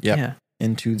 Yep. Yeah.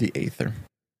 Into the Aether.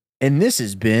 And this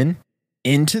has been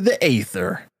Into the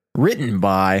Aether, written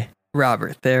by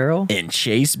Robert Therrell. and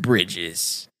Chase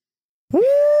Bridges.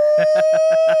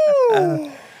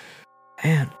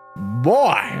 Man.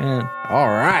 Boy. Man. All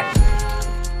right.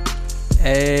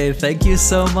 Hey, thank you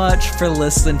so much for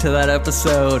listening to that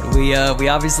episode. We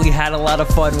obviously had a lot of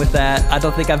fun with that. I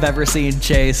don't think I've ever seen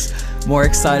Chase more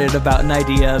excited about an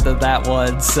idea than that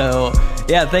one. So,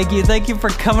 yeah, thank you for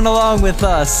coming along with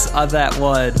us on that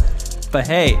one. But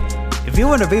hey, if you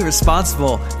want to be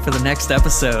responsible for the next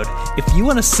episode, if you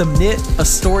want to submit a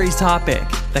story topic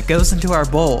that goes into our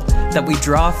bowl that we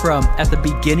draw from at the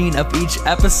beginning of each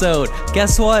episode,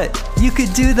 guess what? You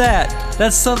could do that.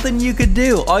 That's something you could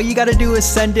do. All you got to do is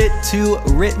send it to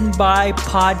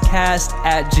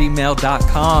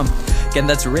writtenbypodcast@gmail.com. Again,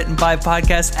 that's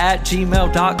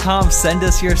writtenbypodcast@gmail.com. Send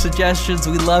us your suggestions.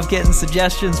 We love getting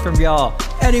suggestions from y'all.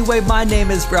 Anyway, my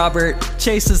name is Robert.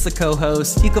 Chase is the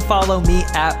co-host. You can follow me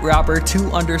at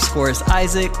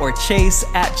Robert2_Isaac or Chase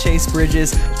at Chase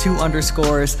Bridges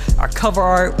 2_. Our cover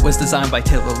art was designed by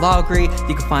Taylor Lawgry.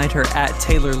 You can find her at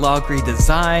Taylor Lawgry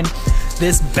Design.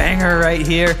 This banger right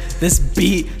here, this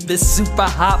beat, this super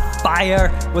hot fire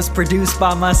was produced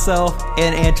by myself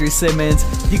and Andrew Simmons.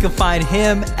 You can find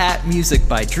him at Music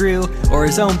by Drew or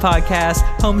his own podcast,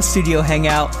 Home Studio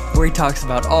Hangout, where he talks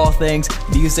about all things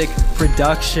music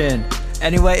production.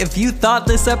 Anyway, if you thought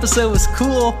this episode was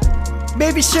cool,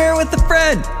 maybe share it with a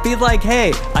friend. Be like,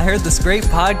 hey, I heard this great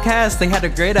podcast. They had a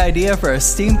great idea for a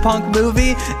steampunk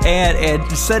movie and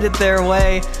send it their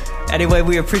way. Anyway,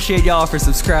 we appreciate y'all for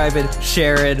subscribing,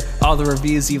 sharing, all the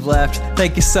reviews you've left.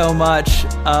 Thank you so much.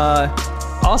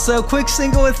 Also, quick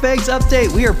Single with Fags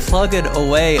update. We are plugging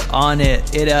away on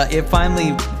it. It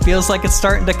finally feels like it's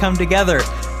starting to come together.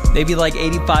 Maybe like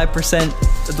 85%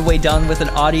 of the way done with an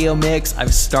audio mix.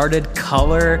 I've started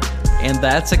color, and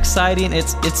that's exciting.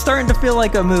 It's starting to feel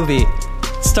like a movie.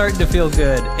 It's starting to feel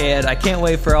good, and I can't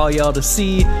wait for all y'all to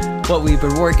see what we've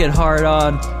been working hard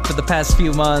on for the past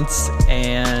few months.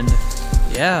 And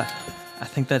yeah, I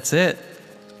think that's it.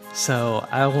 So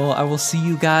I will see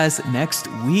you guys next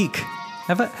week.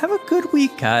 Have a good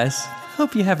week, guys.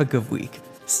 Hope you have a good week.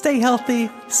 Stay healthy,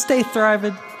 stay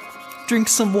thriving, drink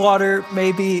some water,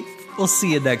 maybe. We'll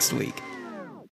see you next week.